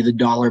this would be the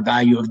dollar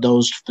value of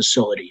those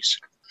facilities.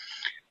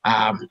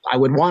 I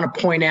would want to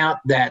point out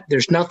that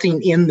there's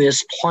nothing in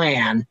this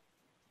plan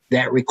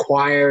that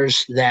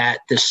requires that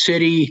the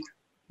city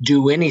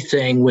do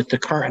anything with the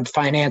current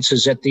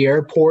finances at the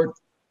airport.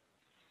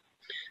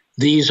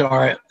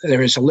 There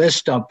is a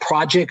list of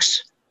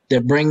projects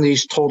that bring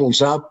these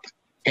totals up,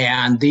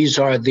 and these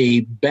are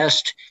the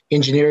best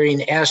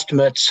engineering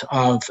estimates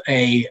of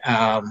a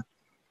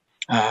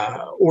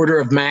order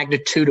of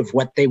magnitude of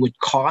what they would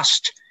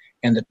cost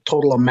and the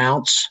total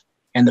amounts,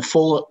 and the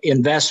full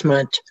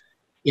investment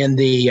in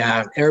the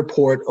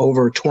airport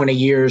over 20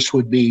 years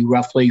would be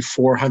roughly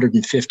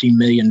 $450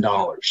 million.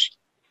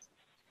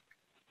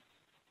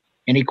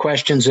 Any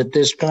questions at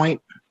this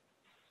point?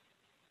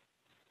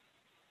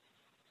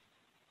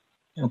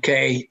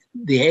 Okay,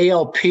 the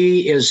ALP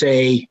is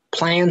a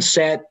plan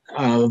set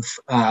of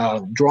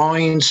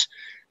drawings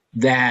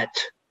that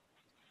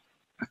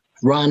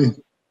run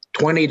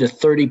 20 to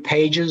 30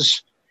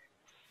 pages.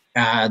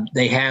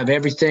 They have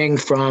everything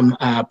from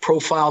a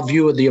profile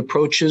view of the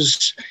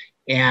approaches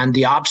and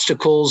the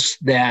obstacles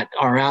that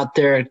are out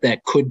there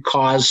that could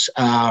cause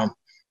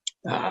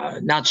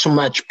not so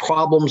much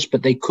problems,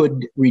 but they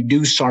could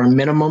reduce our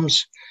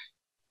minimums.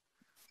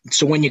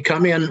 So when you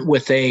come in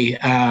with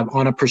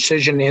on a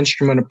precision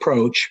instrument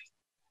approach,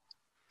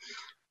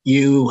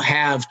 you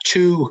have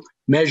two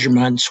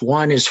measurements.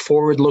 One is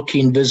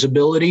forward-looking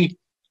visibility,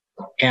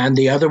 and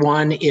the other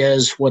one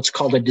is what's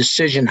called a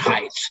decision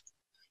height.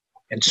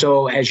 And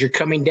so as you're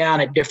coming down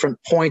at different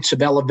points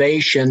of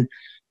elevation,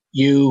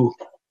 you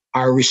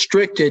are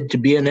restricted to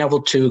being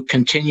able to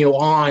continue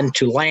on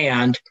to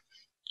land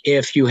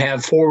if you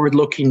have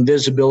forward-looking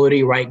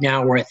visibility. Right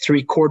now we're at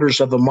 3/4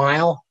 of a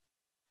mile,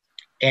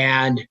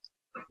 and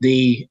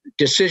the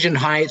decision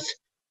height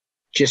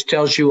just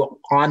tells you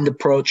on the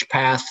approach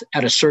path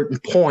at a certain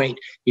point.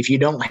 If you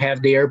don't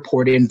have the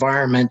airport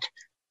environment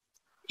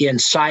in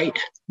sight,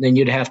 then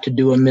you'd have to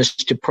do a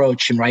missed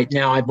approach. And right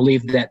now I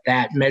believe that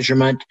that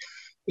measurement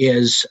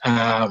is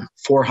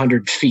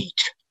 400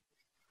 feet.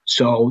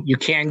 So you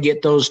can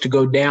get those to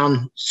go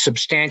down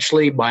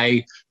substantially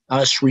by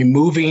us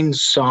removing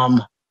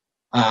some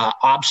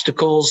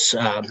obstacles.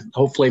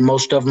 Hopefully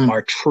most of them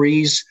are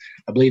trees.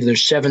 I believe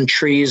there's 7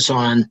 trees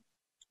on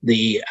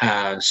the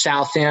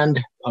south end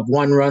of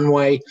one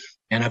runway,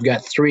 and I've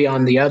got 3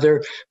 on the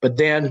other. But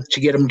then to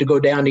get them to go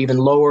down even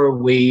lower,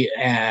 we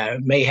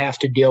may have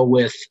to deal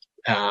with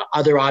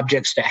other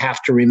objects that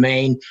have to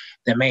remain,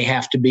 that may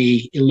have to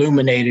be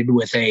illuminated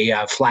with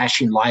a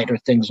flashing light or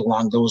things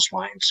along those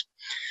lines.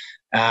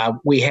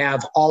 We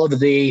have all of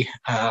the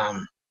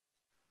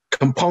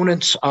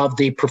components of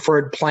the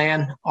preferred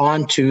plan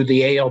onto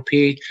the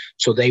ALP,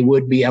 so they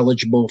would be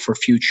eligible for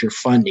future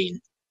funding.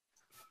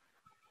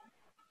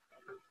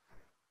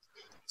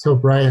 So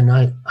Brian,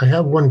 I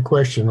have one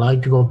question. I'd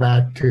like to go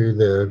back to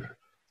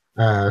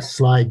the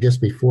slide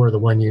just before the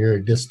one you were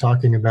just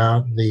talking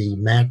about, the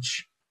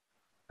match.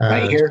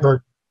 Right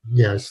here?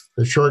 Yes,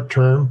 the short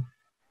term.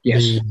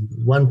 Yes. The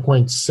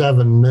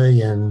 1.7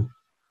 million.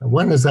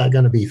 When is that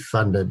going to be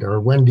funded, or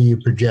when do you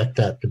project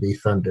that to be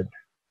funded?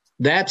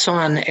 That's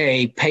on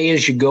a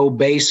pay-as-you-go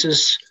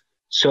basis.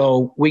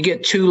 So we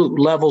get two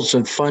levels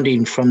of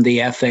funding from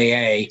the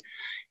FAA,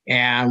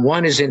 and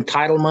one is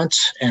entitlements.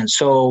 And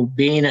so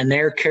being an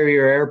air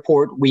carrier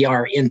airport, we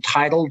are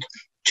entitled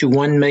to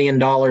 $1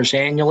 million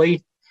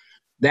annually.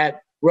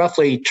 That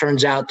roughly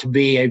turns out to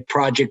be a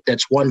project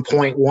that's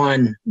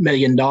 $1.1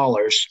 million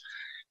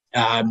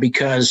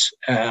because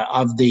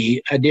of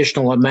the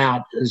additional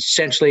amount.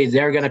 Essentially,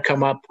 they're going to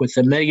come up with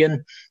 $1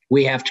 million.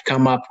 We have to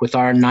come up with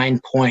our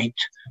 9.62,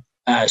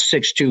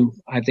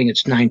 I think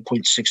it's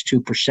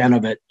 9.62%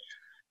 of it.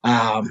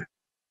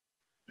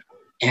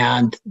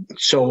 And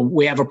so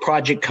we have a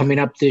project coming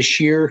up this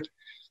year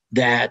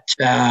that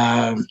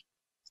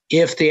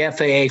if the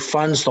FAA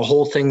funds the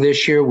whole thing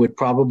this year would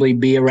probably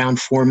be around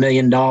 $4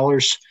 million.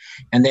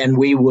 And then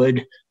we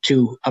would,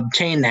 to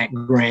obtain that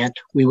grant,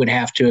 we would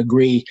have to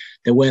agree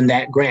that when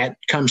that grant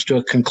comes to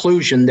a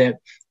conclusion that,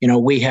 you know,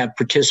 we have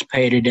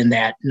participated in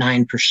that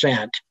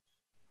 9%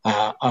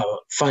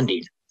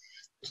 funding.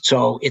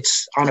 So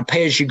it's on a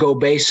pay-as-you-go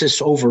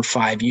basis over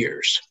 5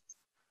 years.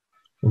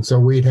 And so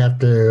we'd have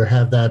to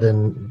have that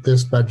in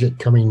this budget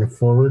coming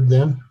forward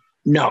then?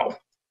 No.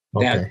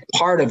 Okay. That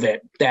part of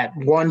it, that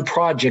one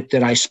project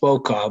that I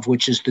spoke of,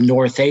 which is the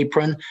North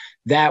Apron,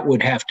 that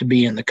would have to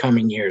be in the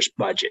coming year's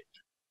budget.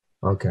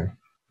 Okay.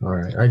 All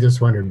right. I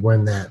just wondered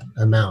when that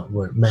amount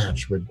would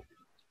match would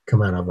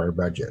come out of our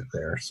budget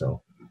there.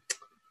 So,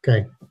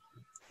 okay.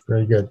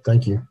 Very good.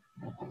 Thank you.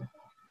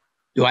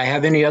 Do I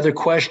have any other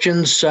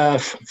questions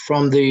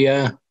from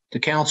the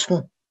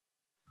council?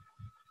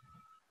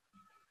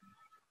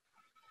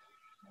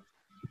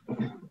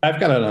 I've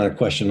got another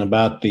question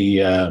about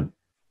the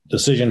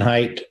decision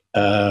height.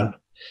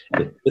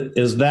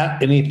 Is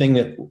that anything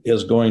that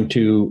is going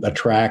to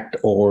attract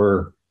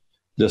or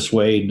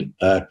dissuade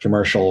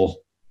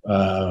commercial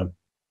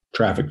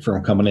traffic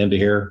from coming into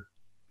here?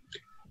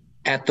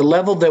 At the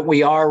level that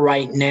we are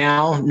right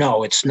now,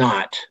 no, it's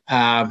not.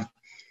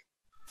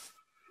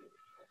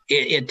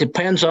 It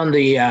depends on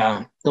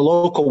the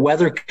local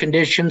weather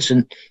conditions,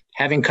 and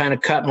having kind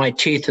of cut my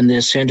teeth in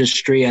this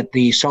industry at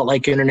the Salt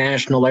Lake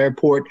International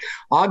Airport,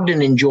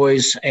 Ogden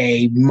enjoys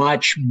a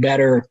much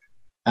better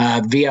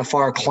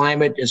VFR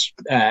climate.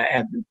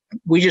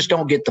 We just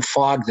don't get the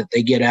fog that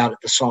they get out at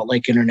the Salt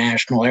Lake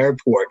International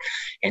Airport.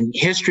 And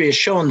history has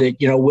shown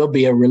that, you know, we'll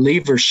be a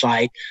reliever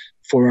site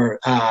for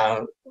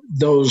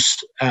those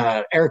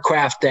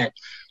aircraft that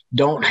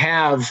don't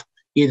have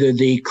either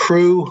the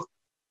crew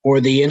or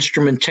the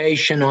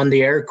instrumentation on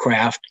the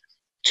aircraft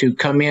to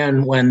come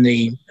in when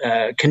the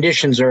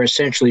conditions are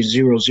essentially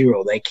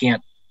 0-0. They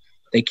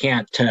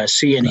can't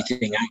see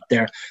anything out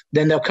there.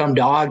 Then they'll come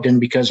to Ogden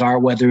because our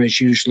weather is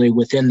usually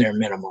within their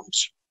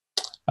minimums.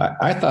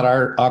 I thought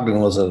our Ogden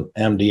was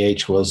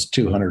MDH was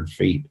 200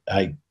 feet.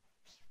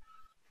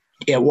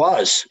 It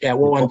was at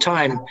one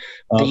time.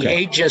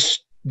 Okay.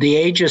 The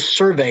Aegis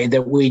survey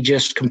that we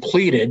just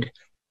completed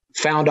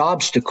found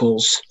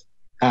obstacles,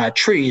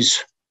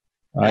 trees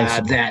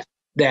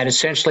that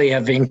essentially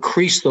have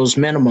increased those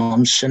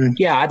minimums. And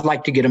yeah, I'd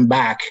like to get them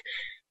back.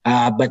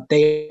 But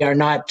they are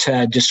not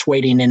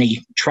dissuading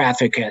any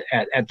traffic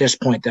at this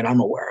point that I'm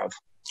aware of.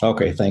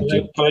 Okay, thank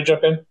you. Can I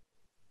jump in?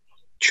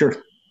 Sure.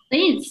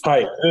 Please.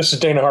 Hi, this is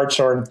Dana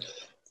Hartshorn.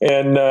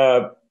 And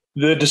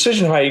the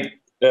decision height,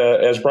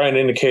 as Brian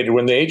indicated,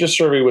 when the Aegis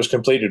survey was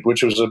completed,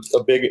 which was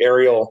a big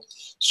aerial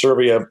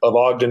survey of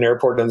Ogden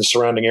Airport and the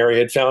surrounding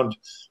area, it found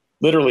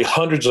literally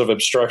hundreds of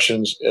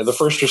obstructions. The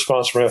first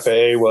response from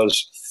FAA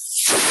was,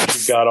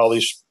 we've got all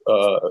these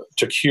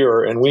to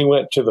cure. And we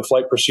went to the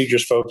flight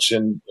procedures folks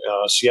in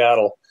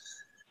Seattle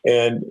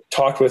and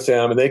talked with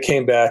them. And they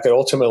came back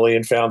ultimately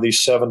and found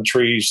these 7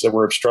 trees that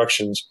were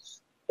obstructions.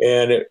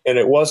 And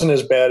it wasn't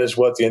as bad as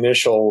what the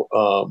initial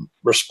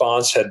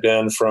response had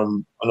been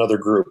from another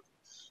group.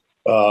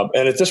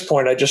 And at this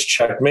point, I just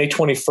checked. May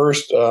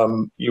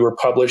 21st, you were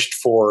published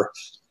for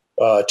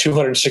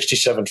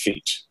 267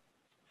 feet.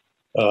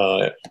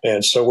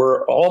 And so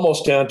we're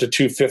almost down to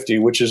 250,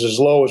 which is as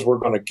low as we're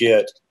going to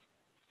get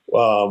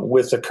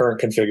with the current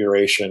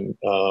configuration.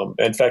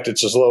 In fact,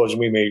 it's as low as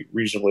we may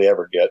reasonably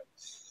ever get.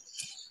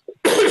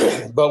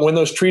 But when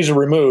those trees are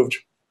removed,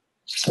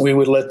 we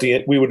would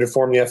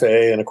inform the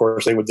FAA, and of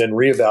course they would then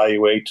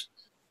reevaluate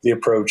the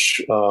approach,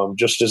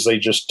 just as they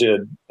just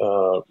did,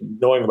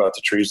 knowing about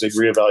the trees. They'd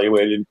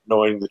reevaluate it,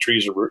 knowing the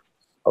trees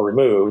are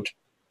removed,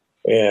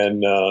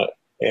 and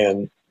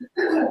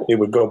it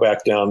would go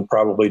back down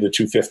probably to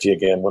 250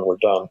 again when we're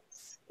done.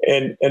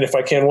 And if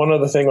I can, one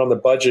other thing on the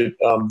budget,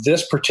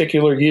 this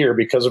particular year,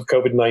 because of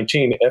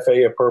COVID-19,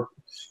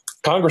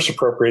 Congress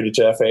appropriated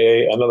to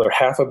FAA another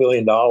 $500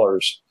 million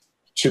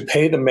to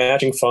pay the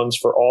matching funds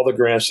for all the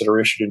grants that are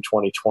issued in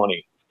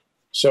 2020.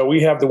 So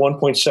we have the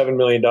 $1.7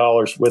 million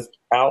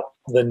without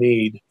the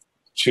need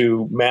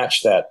to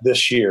match that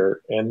this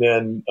year. And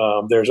then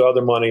there's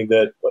other money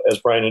that, as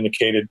Brian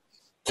indicated,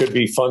 could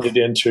be funded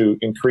in to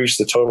increase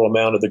the total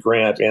amount of the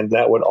grant. And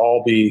that would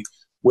all be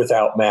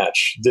without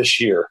match this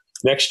year.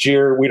 Next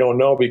year, we don't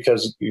know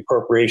because the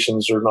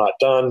appropriations are not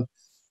done.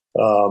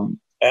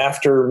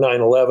 After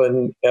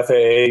 9/11,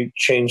 FAA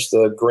changed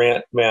the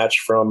grant match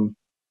from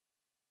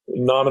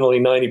nominally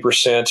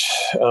 90%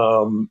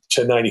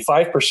 to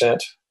 95%,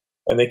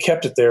 and they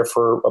kept it there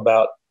for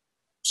about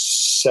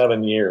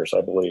 7 years,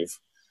 I believe.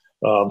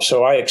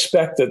 So I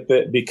expect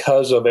that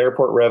because of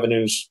airport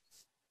revenues,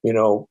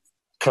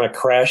 kind of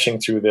crashing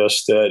through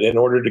this, that in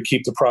order to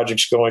keep the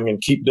projects going and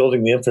keep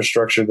building the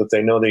infrastructure that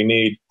they know they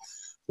need,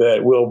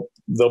 that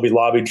they'll be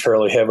lobbied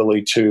fairly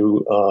heavily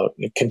to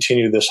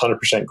continue this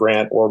 100%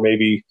 grant, or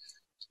maybe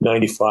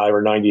 95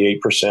 or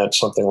 98%,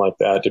 something like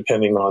that,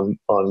 depending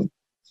on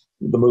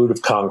the mood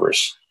of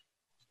Congress.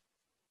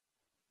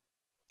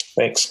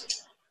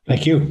 Thanks.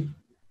 Thank you.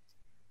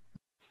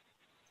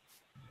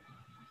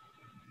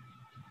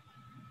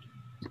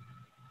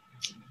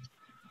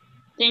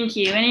 Thank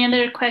you. Any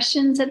other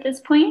questions at this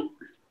point?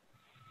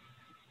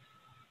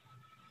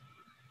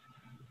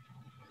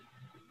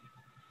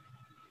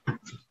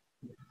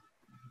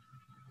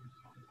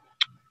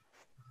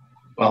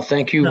 Well,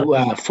 thank you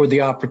for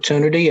the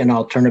opportunity, and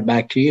I'll turn it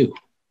back to you.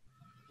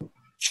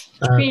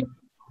 Go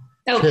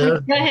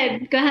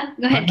ahead,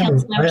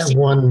 Councilmember. I have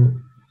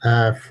one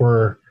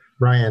for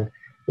Brian.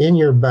 In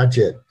your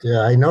budget,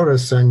 I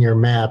notice on your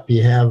map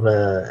you have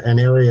an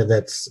area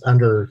that's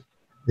under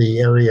the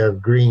area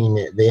of green,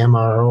 the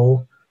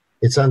MRO.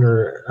 It's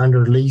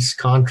under lease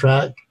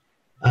contract.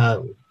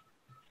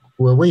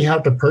 Will we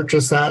have to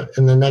purchase that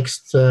in the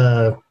next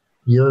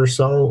year or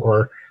so,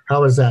 or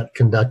how is that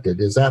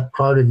conducted? Is that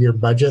part of your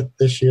budget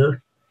this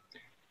year?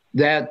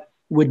 That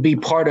would be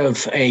part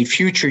of a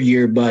future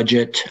year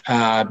budget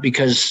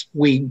because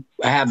we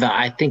have,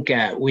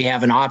 we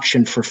have an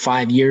option for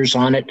 5 years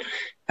on it.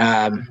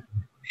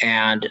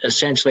 And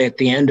essentially at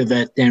the end of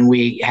it, then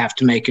we have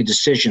to make a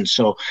decision.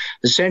 So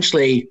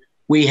essentially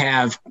we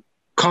have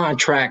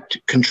contract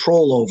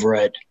control over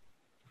it,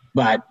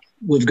 but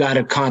we've got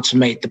to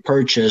consummate the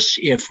purchase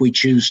if we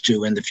choose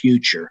to in the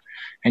future.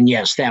 And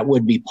yes, that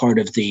would be part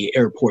of the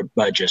airport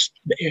budget,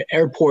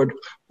 airport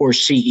or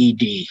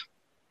CED.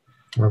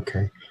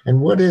 Okay.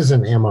 And what is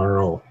an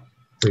MRO,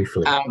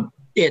 briefly?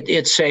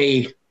 It's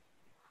a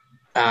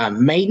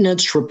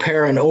maintenance,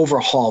 repair, and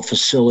overhaul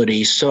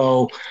facility.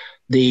 So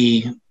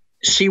the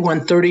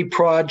C-130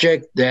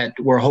 project that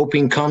we're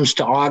hoping comes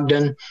to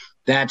Ogden,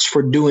 that's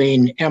for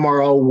doing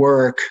MRO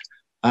work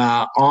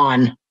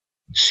on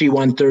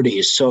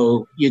C-130s.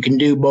 So you can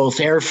do both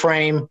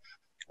airframe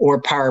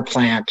or power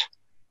plant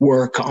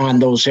work on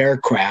those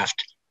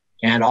aircraft,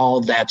 and all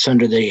of that's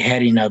under the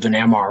heading of an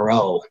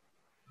MRO.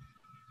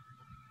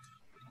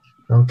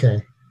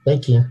 Okay,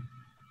 thank you.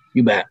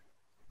 You bet.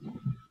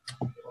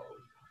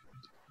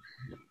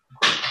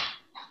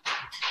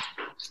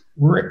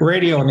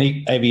 Radio and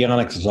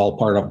avionics is all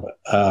part of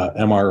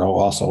MRO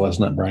also,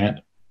 isn't it, Bryant?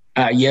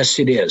 Yes,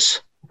 it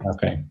is.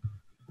 Okay.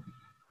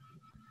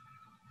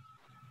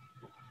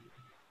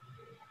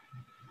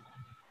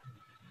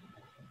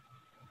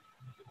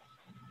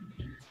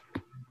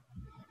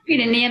 Great.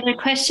 Any other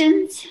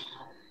questions?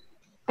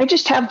 I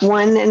just have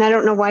one, and I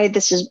don't know why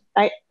this is.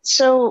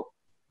 So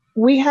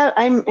we have.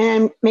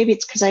 And maybe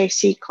it's because I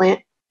see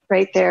Clint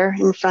right there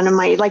in front of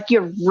my. Like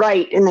you're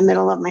right in the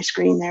middle of my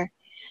screen there.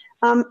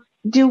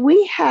 Do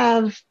we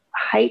have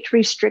height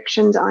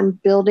restrictions on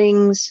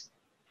buildings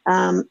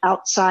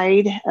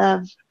outside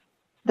of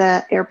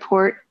the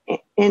airport,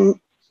 and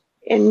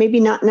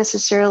maybe not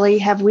necessarily?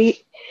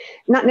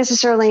 Not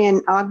necessarily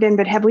in Ogden,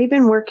 but have we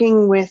been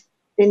working with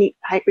any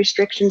height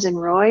restrictions in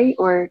Roy,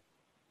 or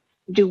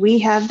do we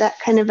have that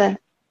kind of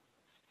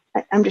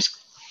I'm just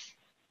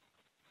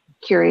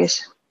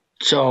curious.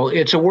 So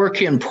it's a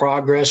work in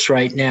progress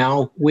right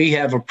now. We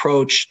have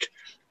approached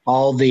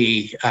all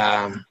the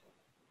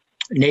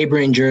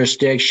neighboring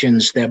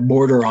jurisdictions that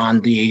border on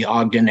the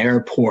Ogden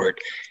Airport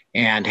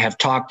and have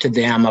talked to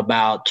them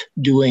about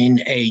doing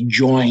a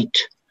joint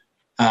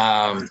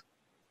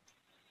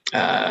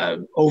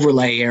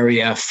overlay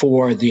area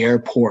for the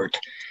airport.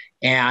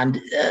 And,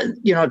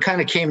 it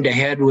kind of came to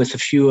head with a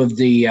few of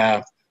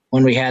the,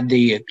 when we had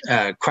the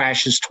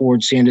crashes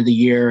towards the end of the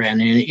year,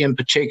 and in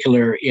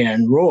particular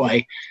in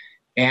Roy.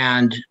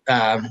 And,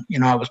 I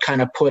was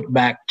kind of put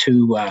back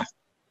to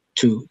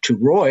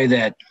Roy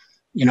that,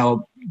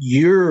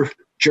 your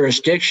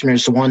jurisdiction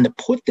is the one that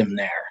put them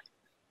there.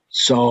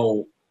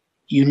 So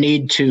you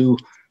need to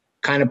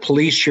kind of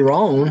police your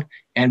own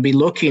and be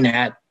looking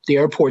at the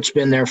airport's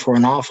been there for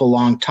an awful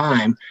long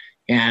time.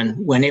 And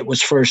when it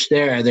was first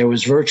there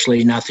was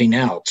virtually nothing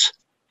else.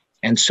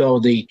 And so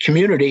the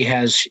community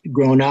has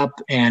grown up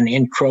and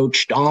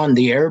encroached on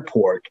the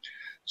airport.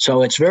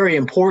 So it's very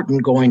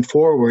important going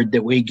forward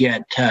that we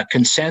get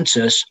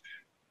consensus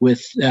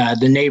with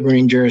the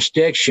neighboring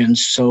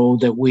jurisdictions so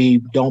that we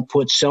don't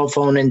put cell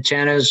phone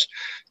antennas,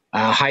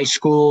 high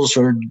schools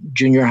or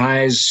junior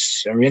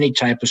highs or any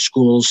type of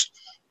schools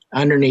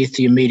underneath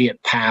the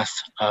immediate path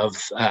of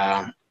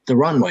the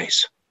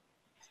runways.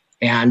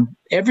 And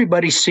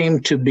everybody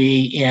seemed to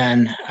be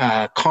in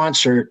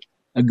concert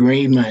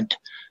agreement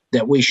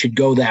that we should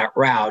go that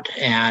route.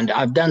 And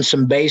I've done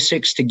some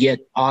basics to get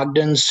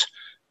Ogden's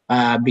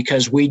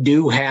because we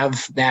do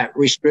have that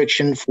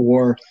restriction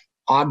for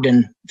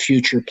Ogden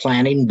future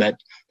planning, but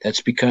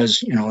that's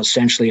because,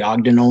 essentially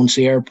Ogden owns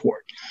the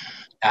airport.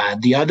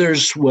 The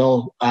others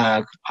will,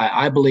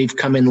 I believe,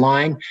 come in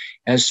line,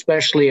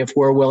 especially if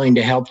we're willing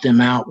to help them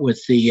out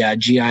with the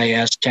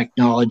GIS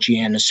technology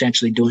and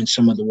essentially doing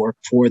some of the work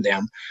for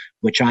them,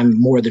 which I'm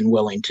more than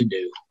willing to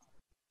do.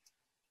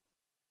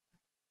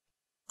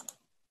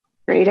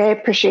 Great, I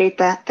appreciate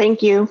that.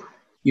 Thank you.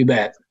 You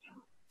bet.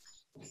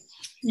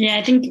 Yeah,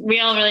 I think we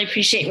all really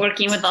appreciate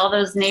working with all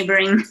those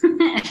neighboring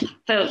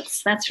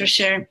folks, that's for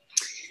sure.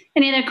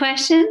 Any other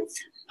questions?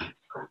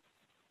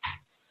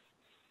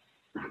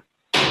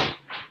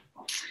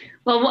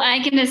 Well, I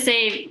can just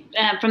say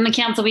from the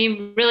council,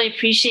 we really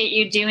appreciate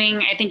you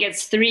doing, I think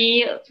it's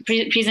 3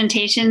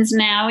 presentations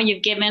now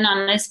you've given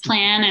on this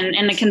plan,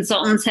 and the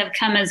consultants have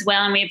come as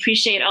well. And we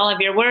appreciate all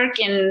of your work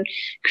in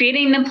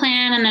creating the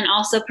plan and then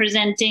also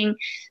presenting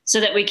so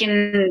that we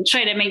can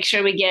try to make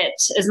sure we get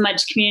as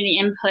much community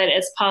input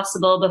as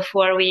possible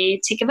before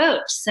we take a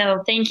vote.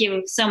 So thank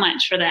you so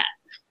much for that.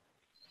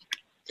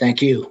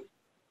 Thank you.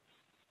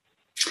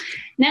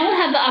 Now we'll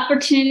have the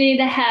opportunity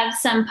to have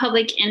some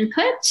public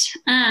input.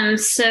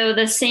 So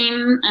the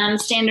same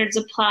standards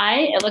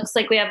apply. It looks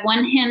like we have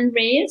one hand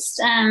raised.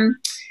 And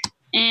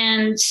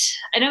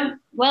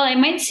I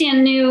might see a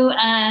new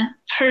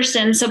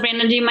person. So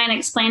Brandon, do you mind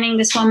explaining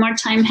just one more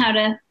time how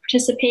to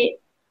participate?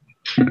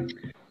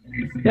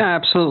 Yeah,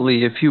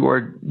 absolutely. If you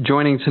are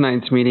joining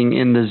tonight's meeting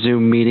in the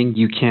Zoom meeting,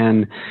 you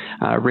can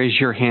raise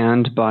your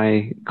hand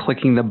by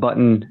clicking the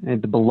button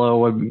at the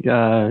below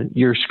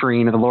your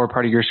screen, or the lower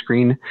part of your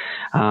screen.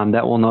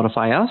 That will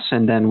notify us,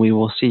 and then we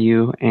will see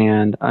you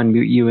and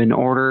unmute you in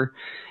order,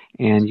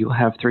 and you'll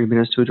have 3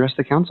 minutes to address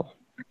the council.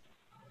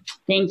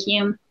 Thank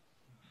you.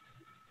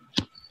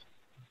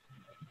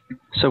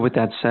 So with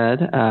that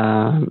said,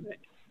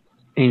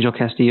 Angel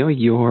Castillo,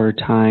 your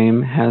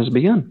time has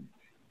begun.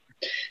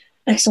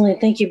 Excellent.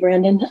 Thank you,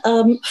 Brandon.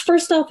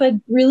 First off, I'd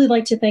really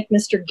like to thank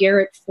Mr.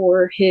 Garrett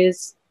for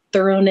his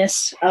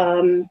thoroughness.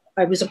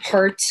 I was a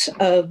part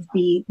of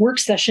the work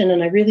session,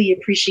 and I really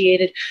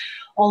appreciated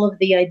all of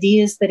the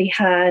ideas that he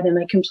had, and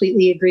I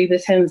completely agree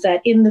with him that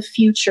in the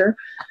future,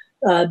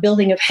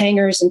 building of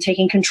hangars and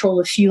taking control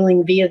of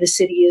fueling via the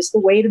city is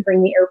the way to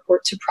bring the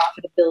airport to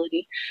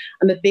profitability.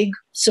 I'm a big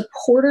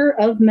supporter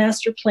of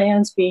master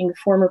plans, being a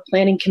former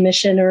planning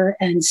commissioner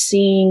and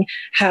seeing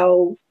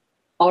how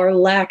our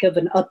lack of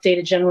an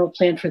updated general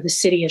plan for the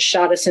city has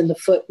shot us in the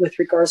foot with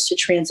regards to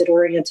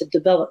transit-oriented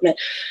development.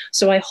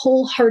 So I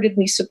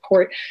wholeheartedly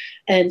support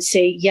and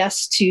say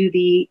yes to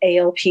the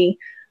ALP.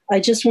 I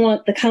just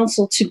want the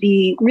council to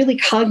be really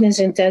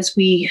cognizant as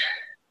we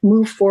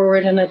move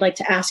forward, and I'd like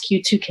to ask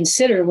you to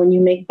consider when you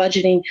make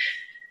budgeting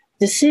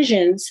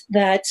decisions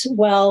that,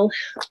 well,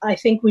 I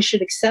think we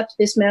should accept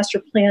this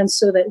master plan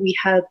so that we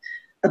have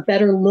a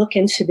better look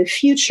into the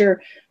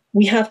future.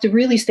 We have to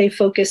really stay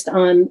focused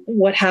on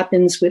what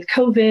happens with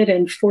COVID.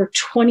 And for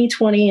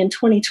 2020 and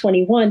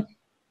 2021,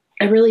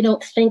 I really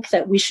don't think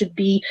that we should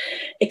be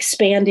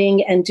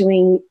expanding and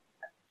doing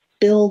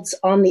builds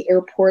on the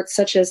airport,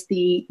 such as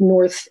the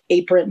North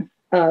Apron,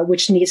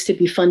 which needs to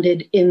be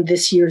funded in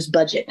this year's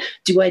budget.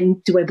 Do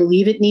I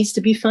believe it needs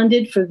to be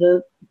funded for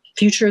the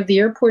future of the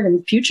airport in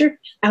the future?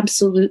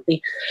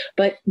 Absolutely.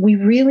 But we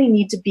really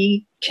need to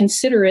be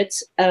considerate.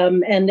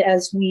 And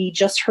as we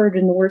just heard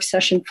in the work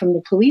session from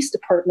the police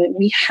department,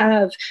 we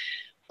have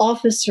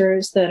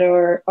officers that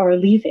are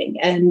leaving,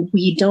 and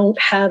we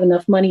don't have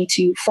enough money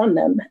to fund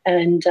them.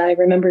 And I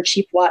remember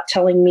Chief Watt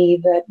telling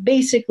me that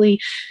basically,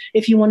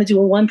 if you want to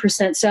do a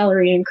 1%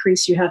 salary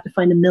increase, you have to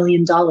find $1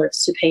 million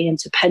to pay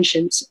into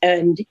pensions.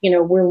 And,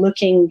 we're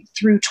looking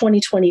through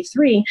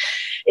 2023.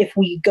 If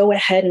we go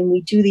ahead and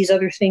we do these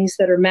other things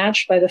that are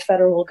matched by the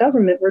federal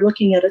government, we're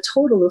looking at a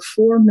total of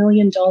 $4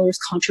 million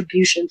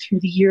contribution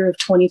through the year of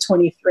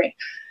 2023.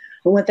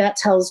 And what that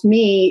tells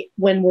me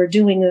when we're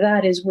doing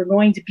that is we're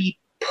going to be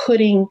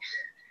putting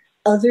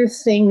other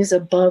things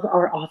above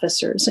our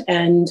officers.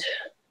 And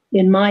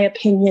in my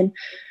opinion,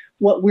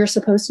 what we're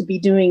supposed to be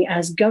doing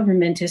as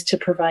government is to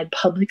provide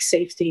public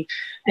safety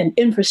and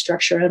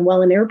infrastructure. And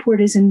while an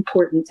airport is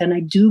important, and I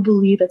do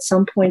believe at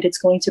some point it's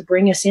going to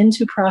bring us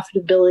into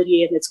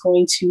profitability and it's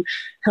going to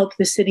help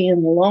the city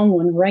in the long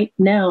run, right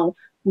now,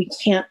 we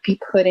can't be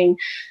putting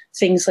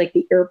things like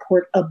the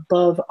airport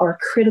above our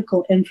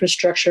critical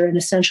infrastructure and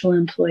essential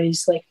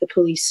employees like the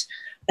police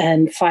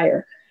and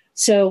fire.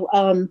 So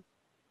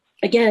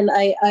again,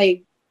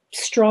 I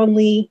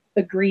strongly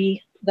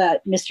agree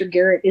that Mr.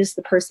 Garrett is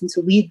the person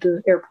to lead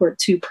the airport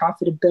to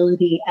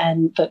profitability,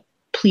 but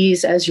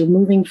please, as you're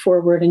moving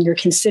forward and you're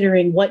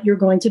considering what you're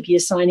going to be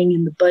assigning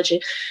in the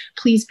budget,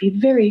 please be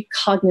very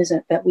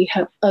cognizant that we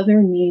have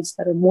other needs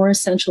that are more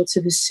essential to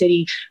the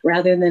city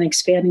rather than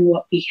expanding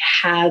what we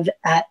have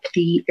at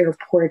the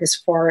airport as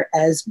far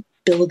as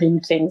building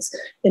things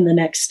in the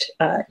next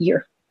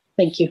year.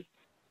 Thank you.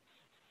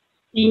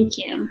 Thank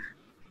you.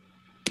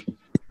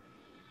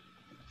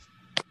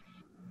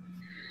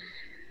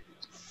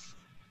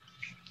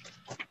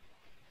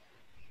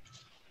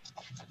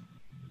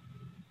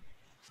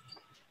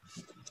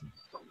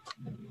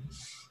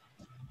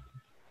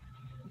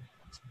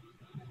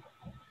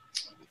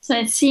 So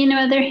I see no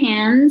other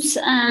hands.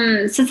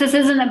 Since this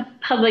isn't a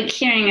public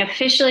hearing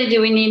officially, do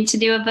we need to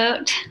do a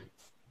vote?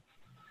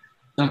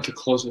 Not to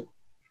close it.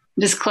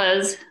 Just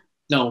close?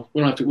 No,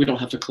 we don't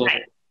have to close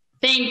it.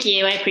 Thank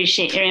you. I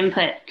appreciate your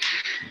input.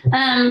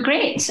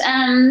 Great.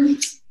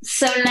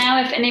 So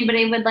now if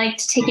anybody would like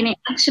to take any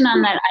action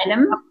on that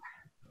item.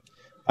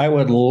 I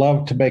would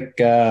love to make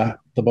the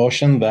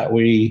motion that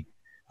we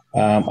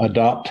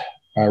adopt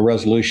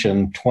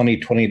resolution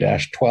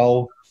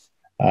 2020-12,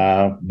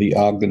 the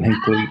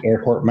Ogden-Hinckley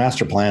Airport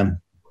Master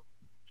Plan.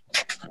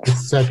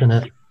 Second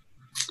it.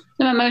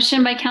 So a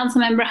motion by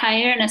Councilmember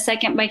Heyer and a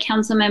second by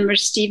Councilmember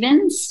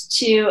Stevens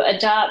to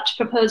adopt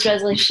proposed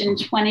resolution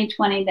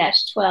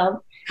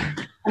 2020-12.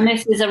 And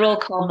this is a roll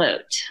call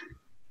vote.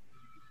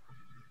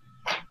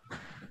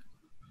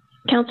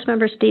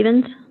 Councilmember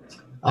Stevens?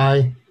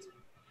 Aye.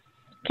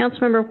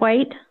 Councilmember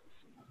White?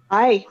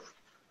 Aye.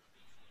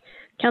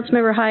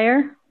 Councilmember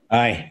Heyer?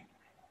 Aye.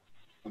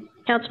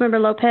 Councilmember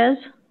Lopez?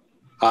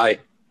 Aye.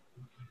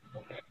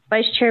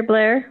 Vice Chair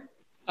Blair?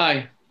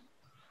 Aye.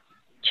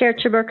 Chair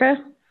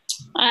Chaburka?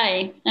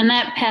 Aye, and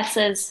that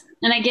passes.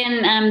 And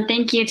again,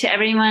 thank you to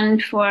everyone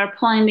for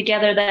pulling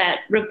together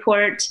that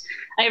report.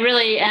 I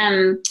really,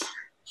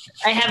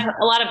 I have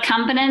a lot of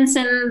confidence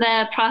in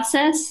the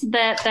process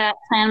that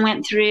plan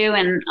went through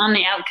and on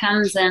the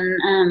outcomes,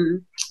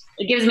 and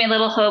it gives me a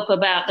little hope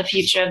about the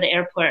future of the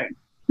airport.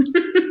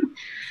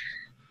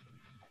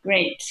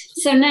 Great.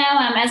 So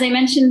now, as I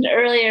mentioned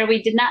earlier,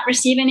 we did not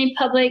receive any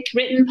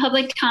written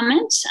public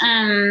comment,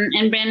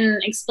 and Bryn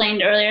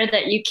explained earlier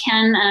that you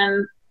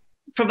can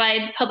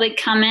provide public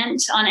comment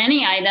on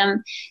any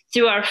item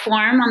through our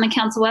form on the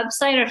council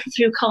website or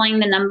through calling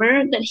the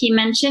number that he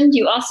mentioned.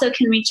 You also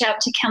can reach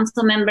out to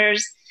council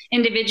members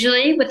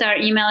individually with our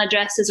email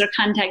addresses or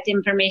contact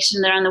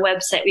information there on the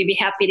website. We'd be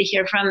happy to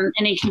hear from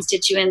any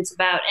constituents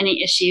about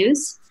any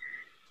issues.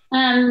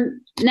 Now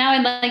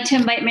I'd like to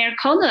invite Mayor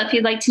Caldo if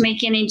you'd like to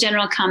make any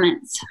general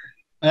comments.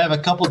 I have a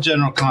couple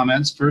general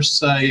comments.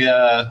 First,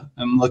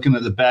 I'm looking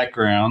at the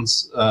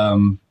backgrounds.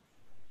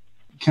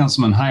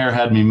 Councilman Heyer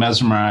had me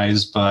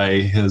mesmerized by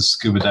his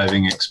scuba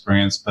diving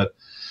experience, but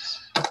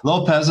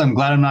Lopez, I'm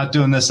glad I'm not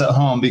doing this at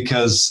home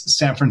because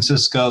San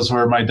Francisco is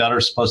where my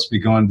daughter's supposed to be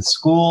going to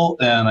school,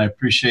 and I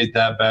appreciate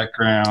that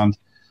background.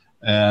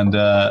 And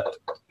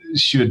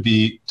she would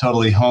be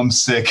totally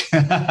homesick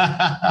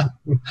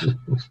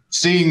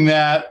seeing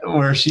that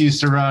where she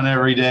used to run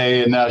every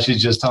day, and now she's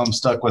just home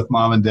stuck with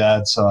mom and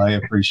dad. So I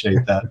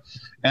appreciate that.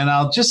 And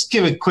I'll just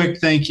give a quick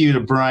thank you to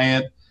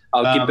Bryant.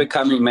 I'll keep it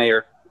coming,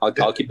 Mayor.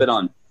 I'll keep it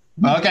on.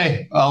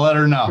 Okay, I'll let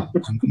her know.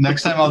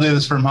 Next time I'll do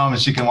this from home and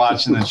she can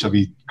watch, and then she'll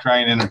be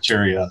crying in her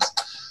Cheerios.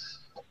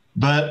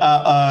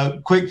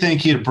 But quick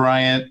thank you to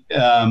Bryant.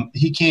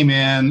 He came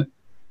in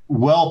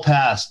well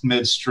past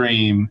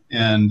midstream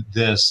in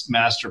this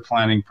master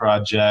planning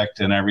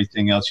project and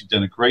everything else. You've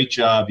done a great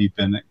job. You've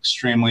been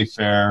extremely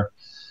fair,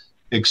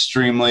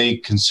 extremely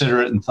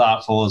considerate and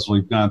thoughtful as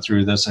we've gone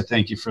through this. I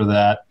thank you for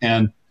that.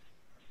 And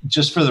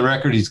just for the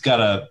record, he's got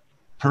a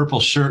purple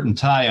shirt and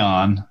tie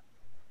on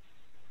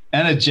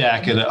and a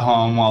jacket at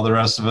home while the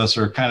rest of us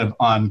are kind of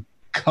on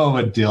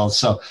COVID deals.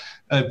 So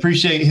I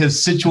appreciate his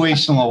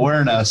situational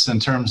awareness in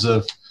terms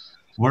of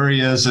where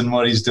he is and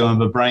what he's doing.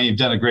 But Brian, you've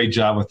done a great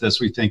job with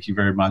this. We thank you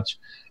very much.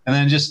 And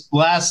then just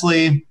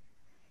lastly,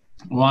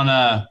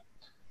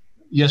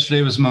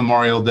 yesterday was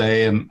Memorial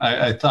Day, and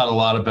I thought a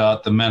lot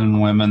about the men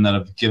and women that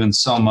have given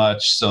so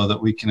much so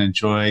that we can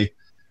enjoy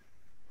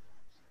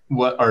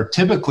what are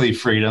typically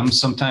freedoms.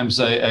 Sometimes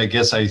I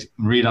guess I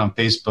read on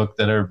Facebook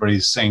that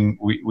everybody's saying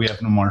we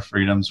have no more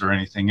freedoms or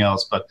anything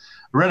else. But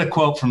I read a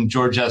quote from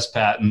George S.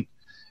 Patton,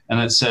 and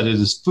it said, "It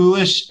is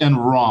foolish and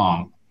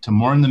wrong to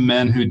mourn the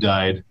men who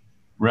died.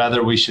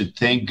 Rather, we should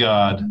thank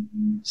God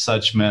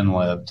such men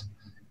lived."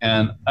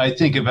 And I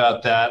think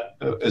about that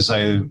as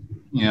I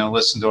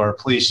listen to our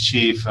police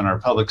chief and our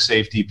public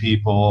safety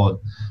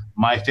people.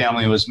 My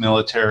family was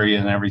military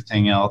and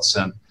everything else.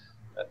 And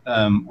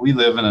we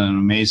live in an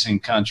amazing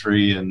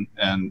country,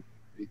 and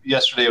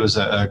yesterday was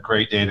a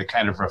great day to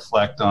kind of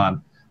reflect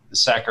on the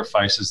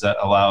sacrifices that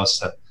allow us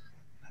to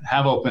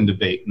have open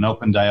debate and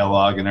open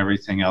dialogue and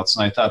everything else.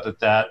 And I thought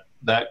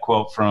that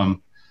quote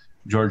from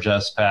George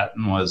S.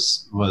 Patton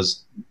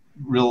was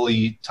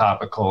really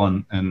topical,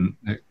 and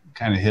it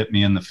kind of hit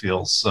me in the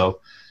feels.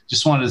 So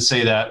just wanted to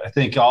say that. I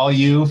thank all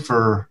you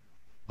for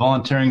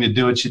volunteering to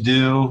do what you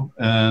do.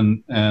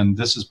 And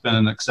this has been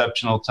an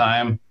exceptional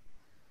time,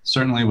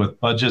 certainly with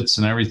budgets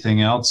and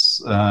everything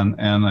else.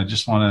 And I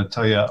just want to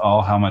tell you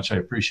all how much I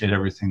appreciate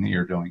everything that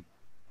you're doing.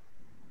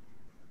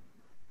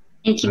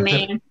 Thank you,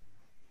 Mayor.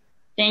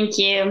 Thank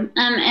you.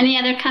 Any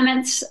other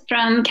comments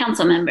from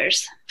council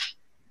members?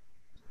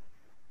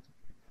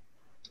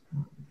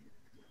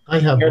 I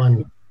have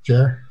one,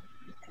 Chair.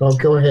 Oh,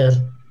 go ahead.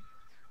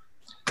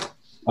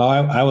 Oh,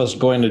 I was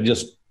going to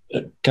just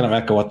kind of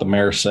echo what the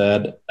mayor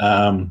said.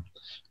 I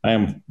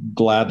am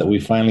glad that we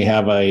finally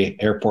have a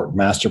airport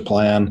master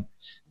plan.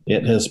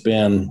 It has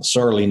been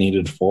sorely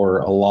needed for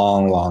a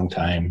long, long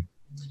time.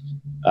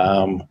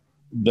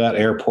 That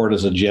airport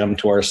is a gem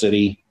to our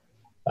city.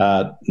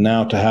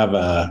 Now to have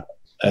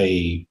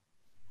a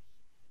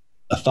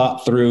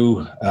thought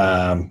through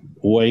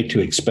way to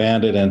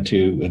expand it and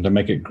to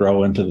make it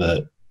grow into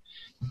the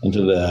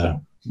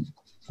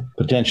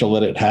potential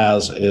that it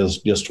has is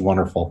just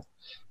wonderful.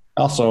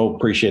 Also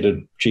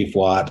appreciated Chief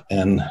Watt,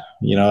 and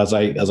as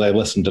I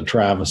listened to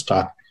Travis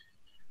talk,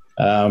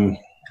 they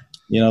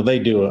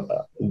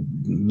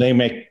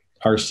make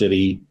our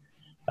city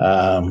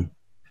the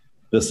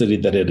city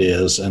that it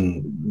is,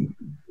 and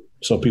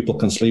so people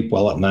can sleep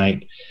well at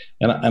night.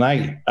 And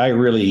I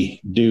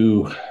really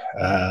do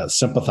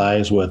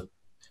sympathize with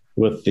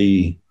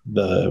the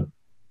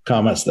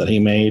comments that he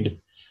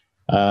made.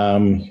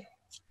 And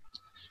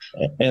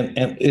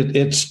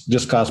it's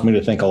just caused me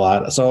to think a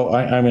lot. So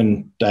I'm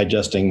in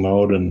digesting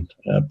mode and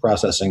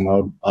processing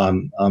mode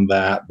on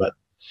that. But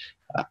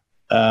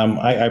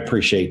I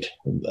appreciate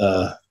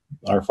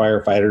our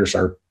firefighters,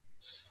 our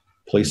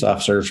police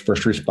officers,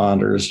 first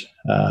responders,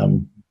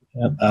 and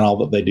all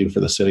that they do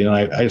for the city. And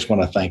I just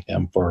want to thank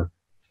them for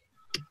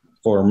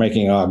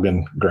making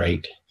Ogden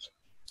great.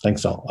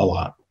 Thanks a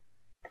lot.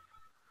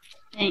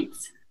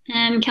 Thanks.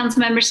 And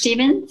Councilmember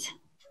Stevens?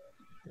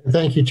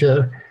 Thank you,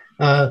 Chair.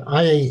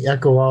 I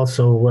echo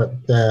also what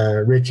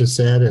Rich has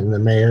said and the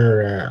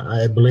mayor.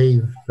 I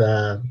believe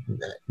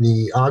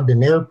the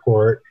Ogden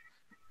Airport,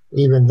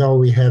 even though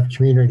we have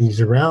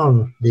communities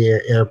around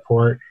the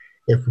airport,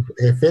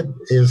 if it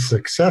is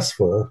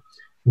successful,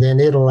 then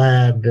it'll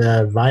add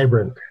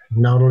vibrant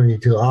not only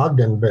to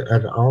Ogden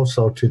but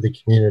also to the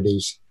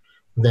communities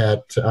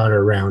that are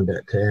around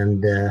it.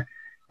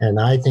 And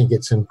I think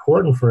it's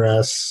important for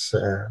us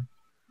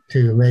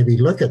to maybe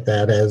look at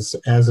that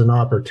as an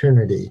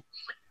opportunity.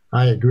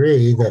 I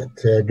agree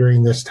that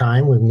during this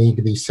time we need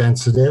to be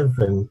sensitive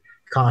and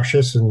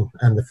cautious in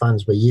the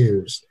funds we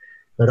use,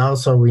 but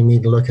also we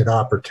need to look at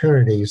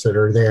opportunities that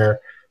are there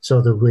so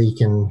that we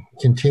can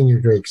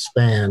continue to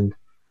expand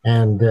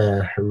and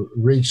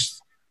reach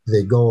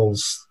the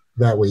goals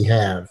that we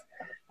have.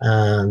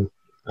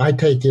 I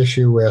take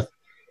issue with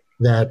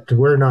that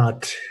we're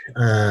not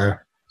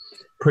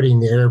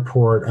putting the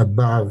airport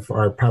above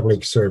our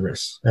public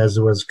service, as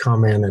was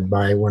commented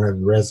by one of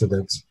the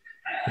residents.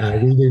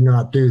 We do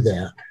not do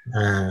that.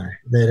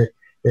 It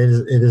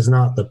is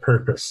not the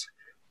purpose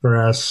for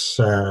us.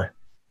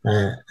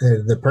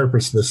 The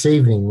purpose this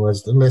evening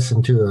was to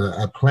listen to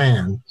a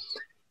plan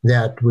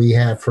that we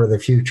have for the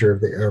future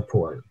of the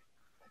airport.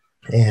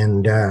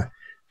 And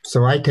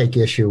so I take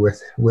issue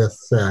with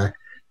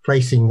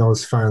placing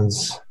those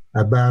funds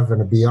above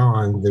and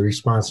beyond the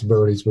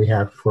responsibilities we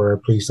have for our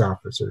police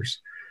officers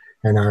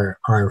and our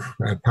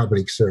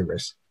public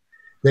service.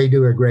 They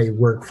do a great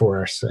work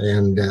for us.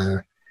 And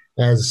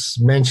as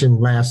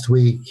mentioned last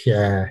week,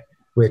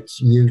 with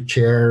you,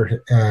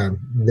 Chair,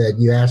 that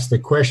you asked the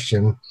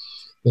question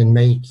in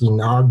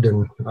making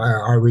Ogden,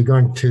 are we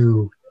going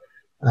to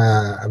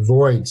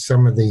avoid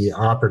some of the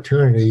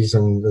opportunities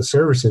and the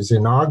services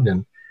in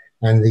Ogden?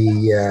 And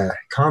the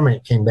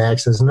comment came back,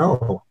 says,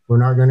 no, we're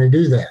not going to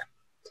do that.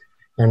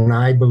 And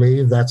I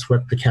believe that's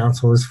what the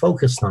council is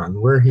focused on.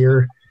 We're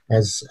here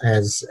as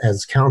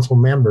council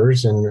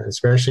members, and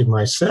especially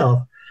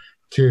myself,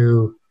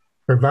 to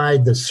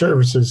provide the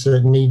services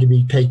that need to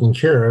be taken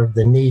care of,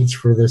 the needs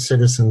for the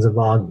citizens of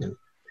Ogden.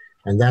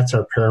 And that's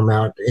our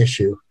paramount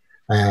issue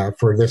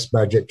for this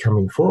budget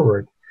coming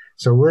forward.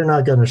 So we're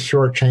not going to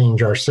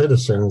shortchange our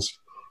citizens,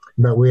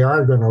 but we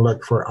are going to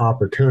look for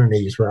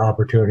opportunities where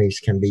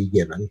opportunities can be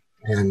given.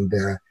 And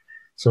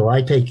so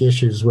I take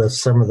issues with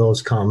some of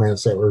those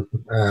comments that were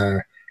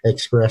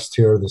expressed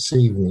here this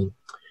evening.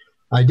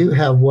 I do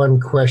have one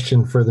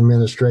question for the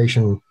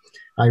administration.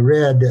 I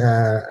read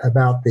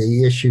about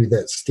the issue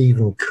that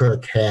Stephen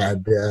Cook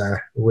had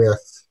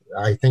with,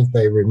 I think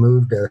they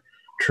removed a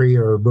tree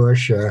or a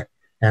bush,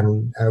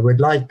 and I would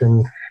like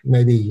to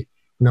maybe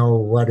know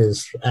what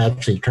is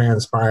actually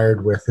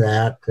transpired with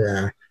that.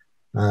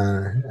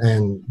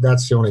 And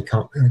that's the only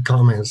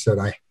comments that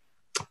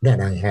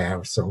I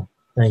have. So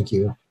thank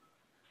you.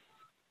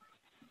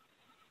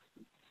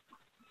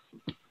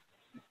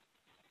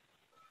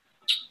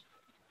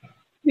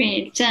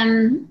 Great.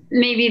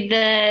 Maybe the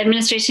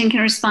administration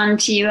can respond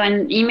to you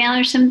on email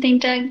or something,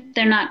 Doug.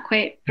 They're not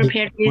quite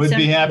prepared to do so. Would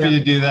be happy to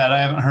do that. I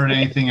haven't heard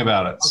anything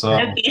about it. So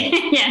okay.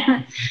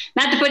 Yeah,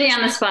 not to put you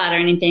on the spot or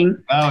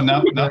anything.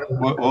 No.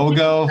 We'll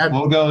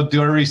go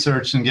do our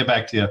research and get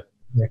back to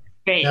you.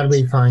 Great. That'll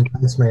be fine.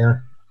 Thanks,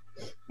 Mayor.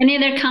 Any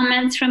other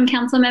comments from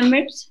council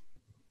members?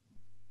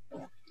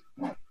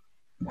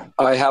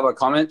 I have a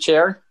comment,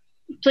 Chair.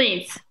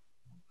 Please.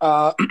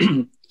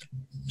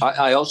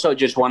 I also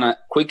just want to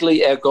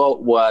quickly echo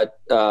what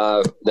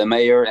the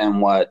mayor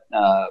and what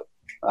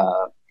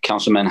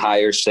Councilman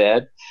Heyer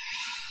said.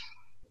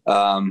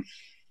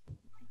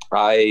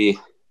 I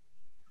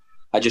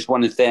just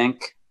want to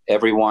thank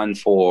everyone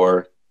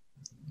for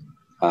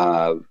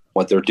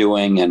what they're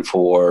doing and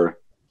for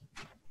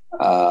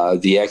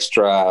the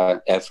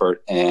extra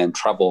effort and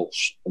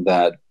troubles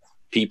that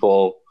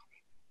people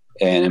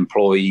and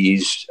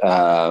employees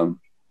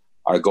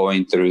are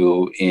going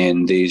through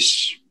in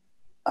this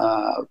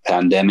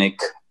pandemic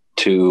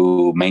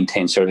to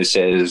maintain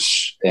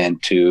services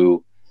and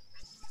to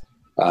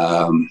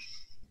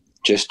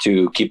just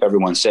to keep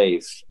everyone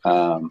safe.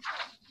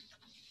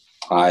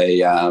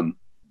 I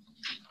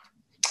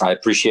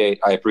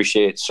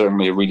appreciate,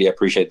 certainly really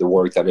appreciate the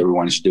work that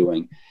everyone is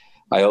doing.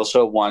 I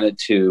also wanted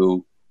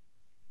to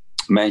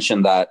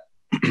mention that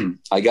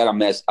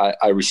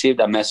I received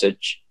a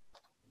message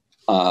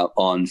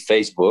on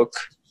Facebook,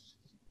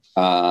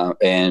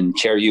 and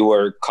Chair, you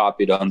were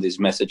copied on this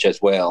message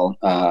as well.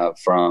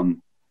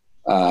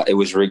 It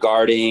was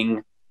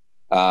regarding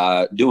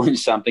doing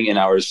something in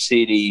our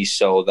city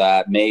so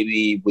that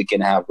maybe we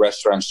can have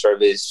restaurant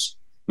service.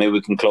 Maybe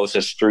we can close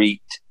a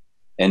street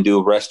and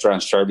do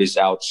restaurant service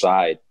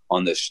outside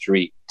on the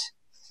street.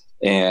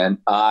 And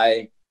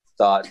I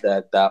thought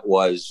that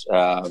was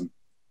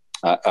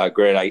a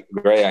great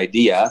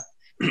idea.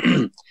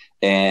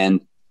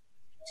 And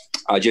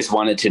I just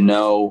wanted to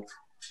know,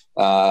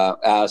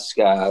 ask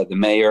the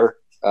mayor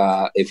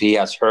if he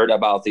has heard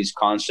about this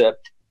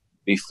concept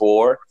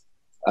before,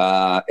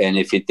 and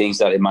if he thinks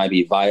that it might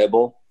be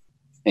viable,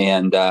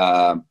 and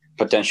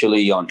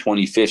potentially on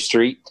 25th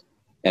Street.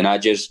 And I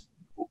just,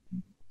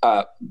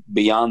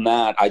 beyond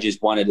that, I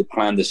just wanted to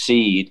plant the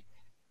seed,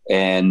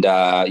 and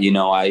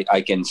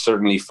I can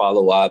certainly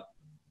follow up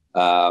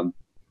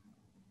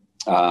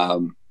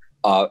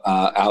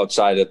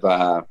outside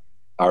of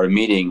our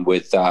meeting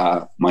with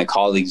my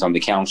colleagues on the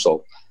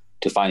council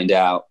to find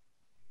out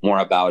more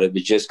about it.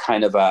 But just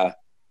kind of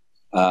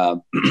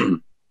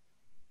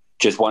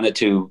just wanted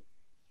to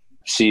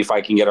see if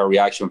I can get a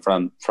reaction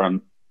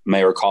from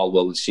Mayor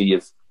Caldwell to see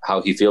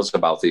how he feels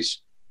about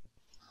this.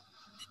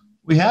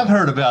 We have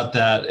heard about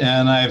that,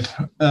 and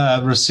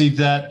I've received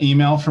that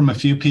email from a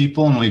few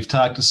people, and we've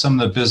talked to some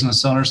of the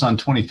business owners on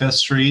 25th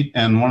Street,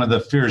 and one of the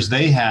fears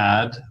they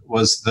had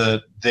was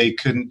that they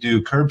couldn't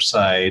do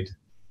curbside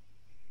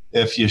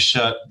if you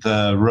shut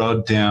the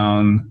road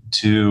down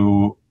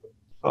to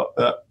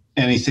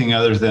anything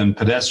other than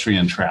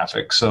pedestrian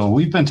traffic. So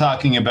we've been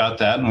talking about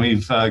that, and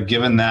we've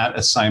given that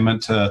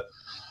assignment to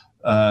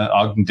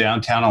Ogden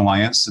Downtown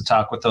Alliance to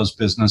talk with those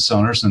business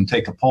owners and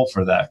take a poll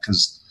for that,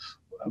 because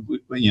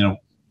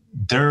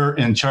they're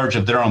in charge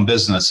of their own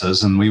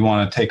businesses, and we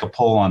want to take a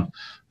poll on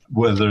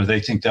whether they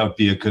think that would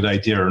be a good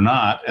idea or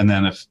not. And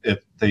then if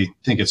they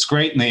think it's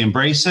great and they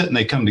embrace it and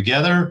they come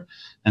together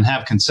and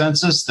have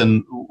consensus,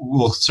 then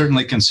we'll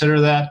certainly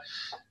consider that.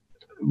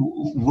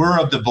 We're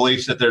of the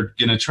belief that they're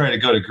going to try to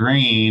go to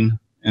green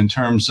in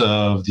terms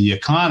of the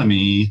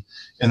economy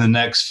in the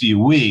next few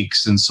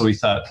weeks. And so we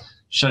thought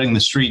shutting the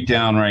street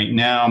down right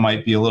now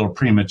might be a little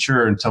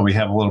premature until we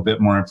have a little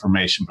bit more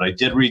information. But I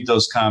did read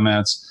those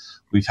comments.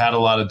 We've had a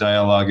lot of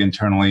dialogue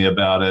internally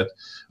about it.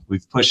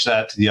 We've pushed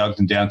that to the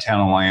Ogden Downtown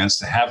Alliance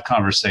to have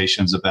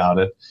conversations about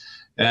it.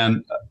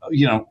 And,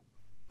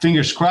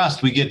 fingers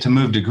crossed we get to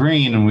move to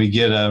green and we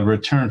get a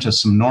return to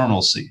some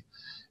normalcy.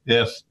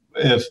 If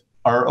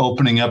our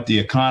opening up the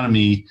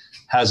economy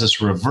has us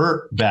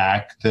revert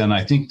back, then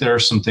I think there are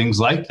some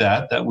things like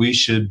that we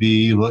should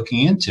be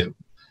looking into.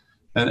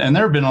 And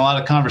there have been a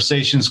lot of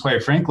conversations,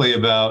 quite frankly,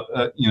 about,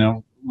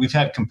 we've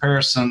had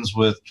comparisons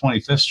with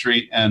 25th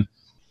Street and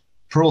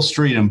Pearl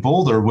Street in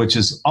Boulder, which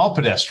is all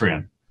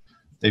pedestrian.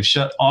 They've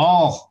shut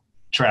all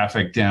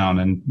traffic down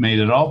and made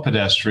it all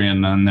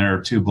pedestrian on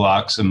their 2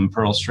 blocks in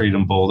Pearl Street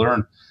and Boulder.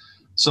 And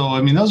so,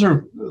 I mean, those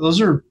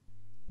are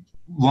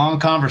long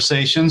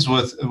conversations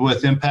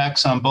with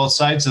impacts on both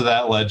sides of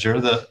that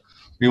ledger that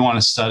we want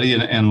to study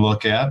and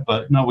look at.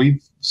 But no,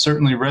 we've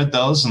certainly read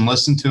those and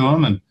listened to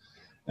them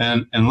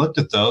and looked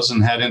at those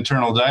and had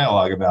internal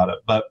dialogue about it.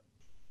 But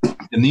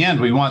in the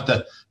end, we want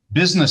the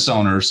business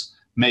owners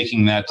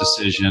making that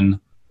decision,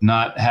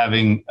 not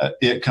having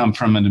it come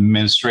from an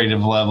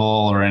administrative level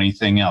or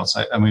anything else.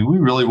 I mean, we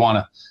really want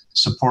to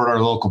support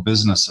our local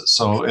businesses.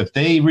 So if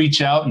they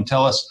reach out and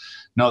tell us,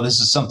 no, this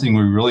is something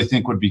we really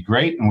think would be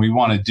great and we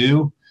want to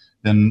do,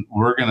 then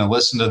we're going to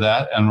listen to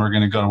that and we're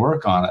going to go to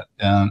work on it.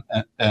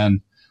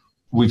 And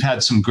we've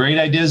had some great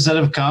ideas that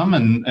have come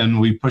and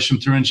we push them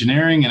through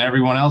engineering and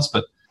everyone else.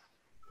 But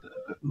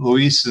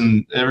Luis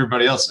and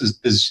everybody else,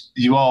 is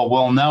you all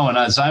well know, and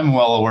as I'm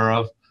well aware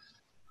of,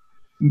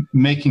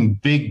 making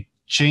big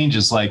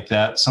changes like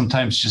that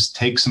sometimes just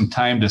takes some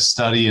time to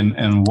study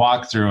and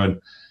walk through it.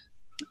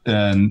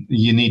 And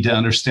you need to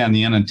understand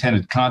the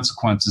unintended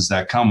consequences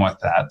that come with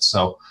that.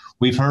 So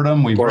we've heard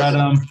them, we've read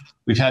them,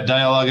 we've had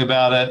dialogue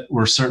about it.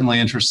 We're certainly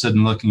interested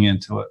in looking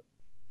into it.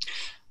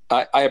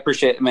 I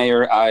appreciate it,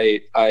 Mayor.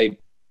 I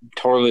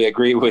totally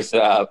agree with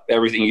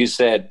everything you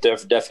said.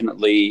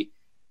 Definitely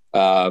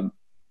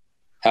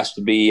has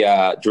to be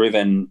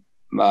driven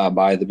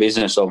by the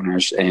business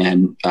owners,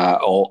 and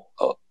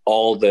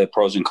all the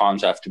pros and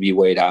cons have to be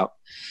weighed out.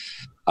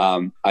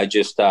 I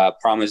just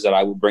promised that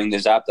I would bring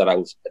this up, that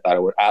I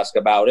would ask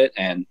about it,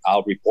 and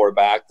I'll report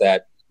back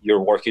that you're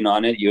working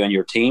on it, you and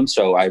your team.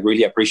 So I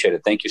really appreciate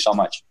it. Thank you so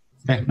much.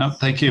 Okay, no,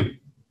 thank you.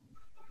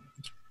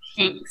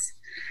 Thanks.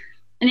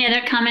 Any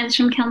other comments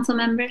from council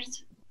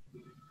members?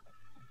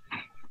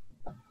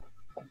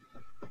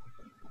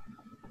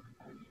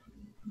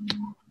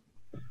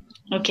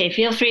 Okay,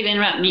 feel free to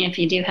interrupt me if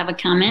you do have a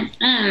comment.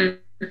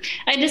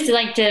 I'd just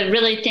like to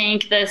really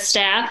thank the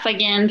staff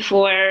again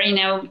for,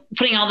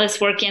 putting all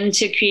this work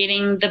into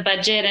creating the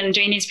budget and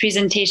doing these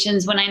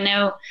presentations when I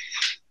know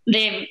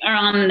they are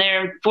on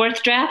their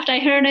 4th draft, I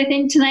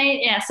think tonight.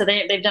 Yeah, so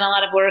they've done a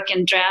lot of work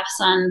and drafts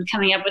on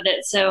coming up with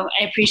it. So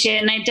I appreciate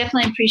it. And I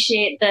definitely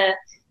appreciate the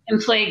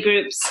employee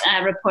groups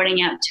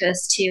reporting out to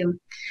us too.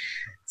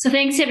 So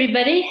thanks,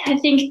 everybody. I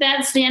think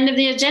that's the end of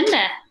the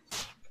agenda.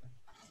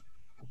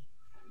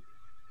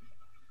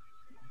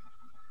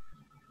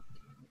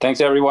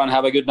 Thanks, everyone.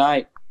 Have a good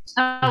night.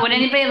 Oh, would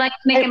anybody like to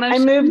make a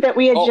motion? I move that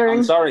we adjourn. Oh,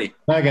 I'm sorry.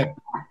 Second.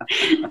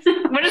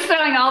 We're just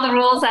throwing all the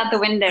rules out the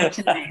window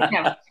tonight.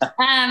 No.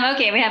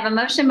 Okay, we have a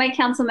motion by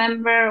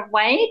Councilmember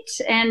White,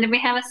 and do we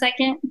have a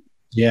second?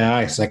 Yeah,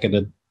 I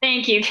seconded.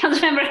 Thank you.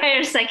 Councilmember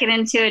Heyer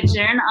seconded to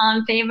adjourn. All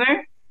in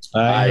favor?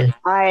 Aye.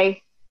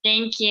 Aye.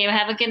 Thank you.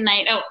 Have a good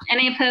night. Oh,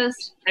 any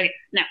opposed? Okay,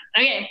 no.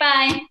 Okay,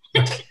 bye.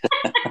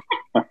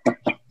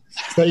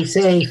 Stay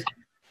safe.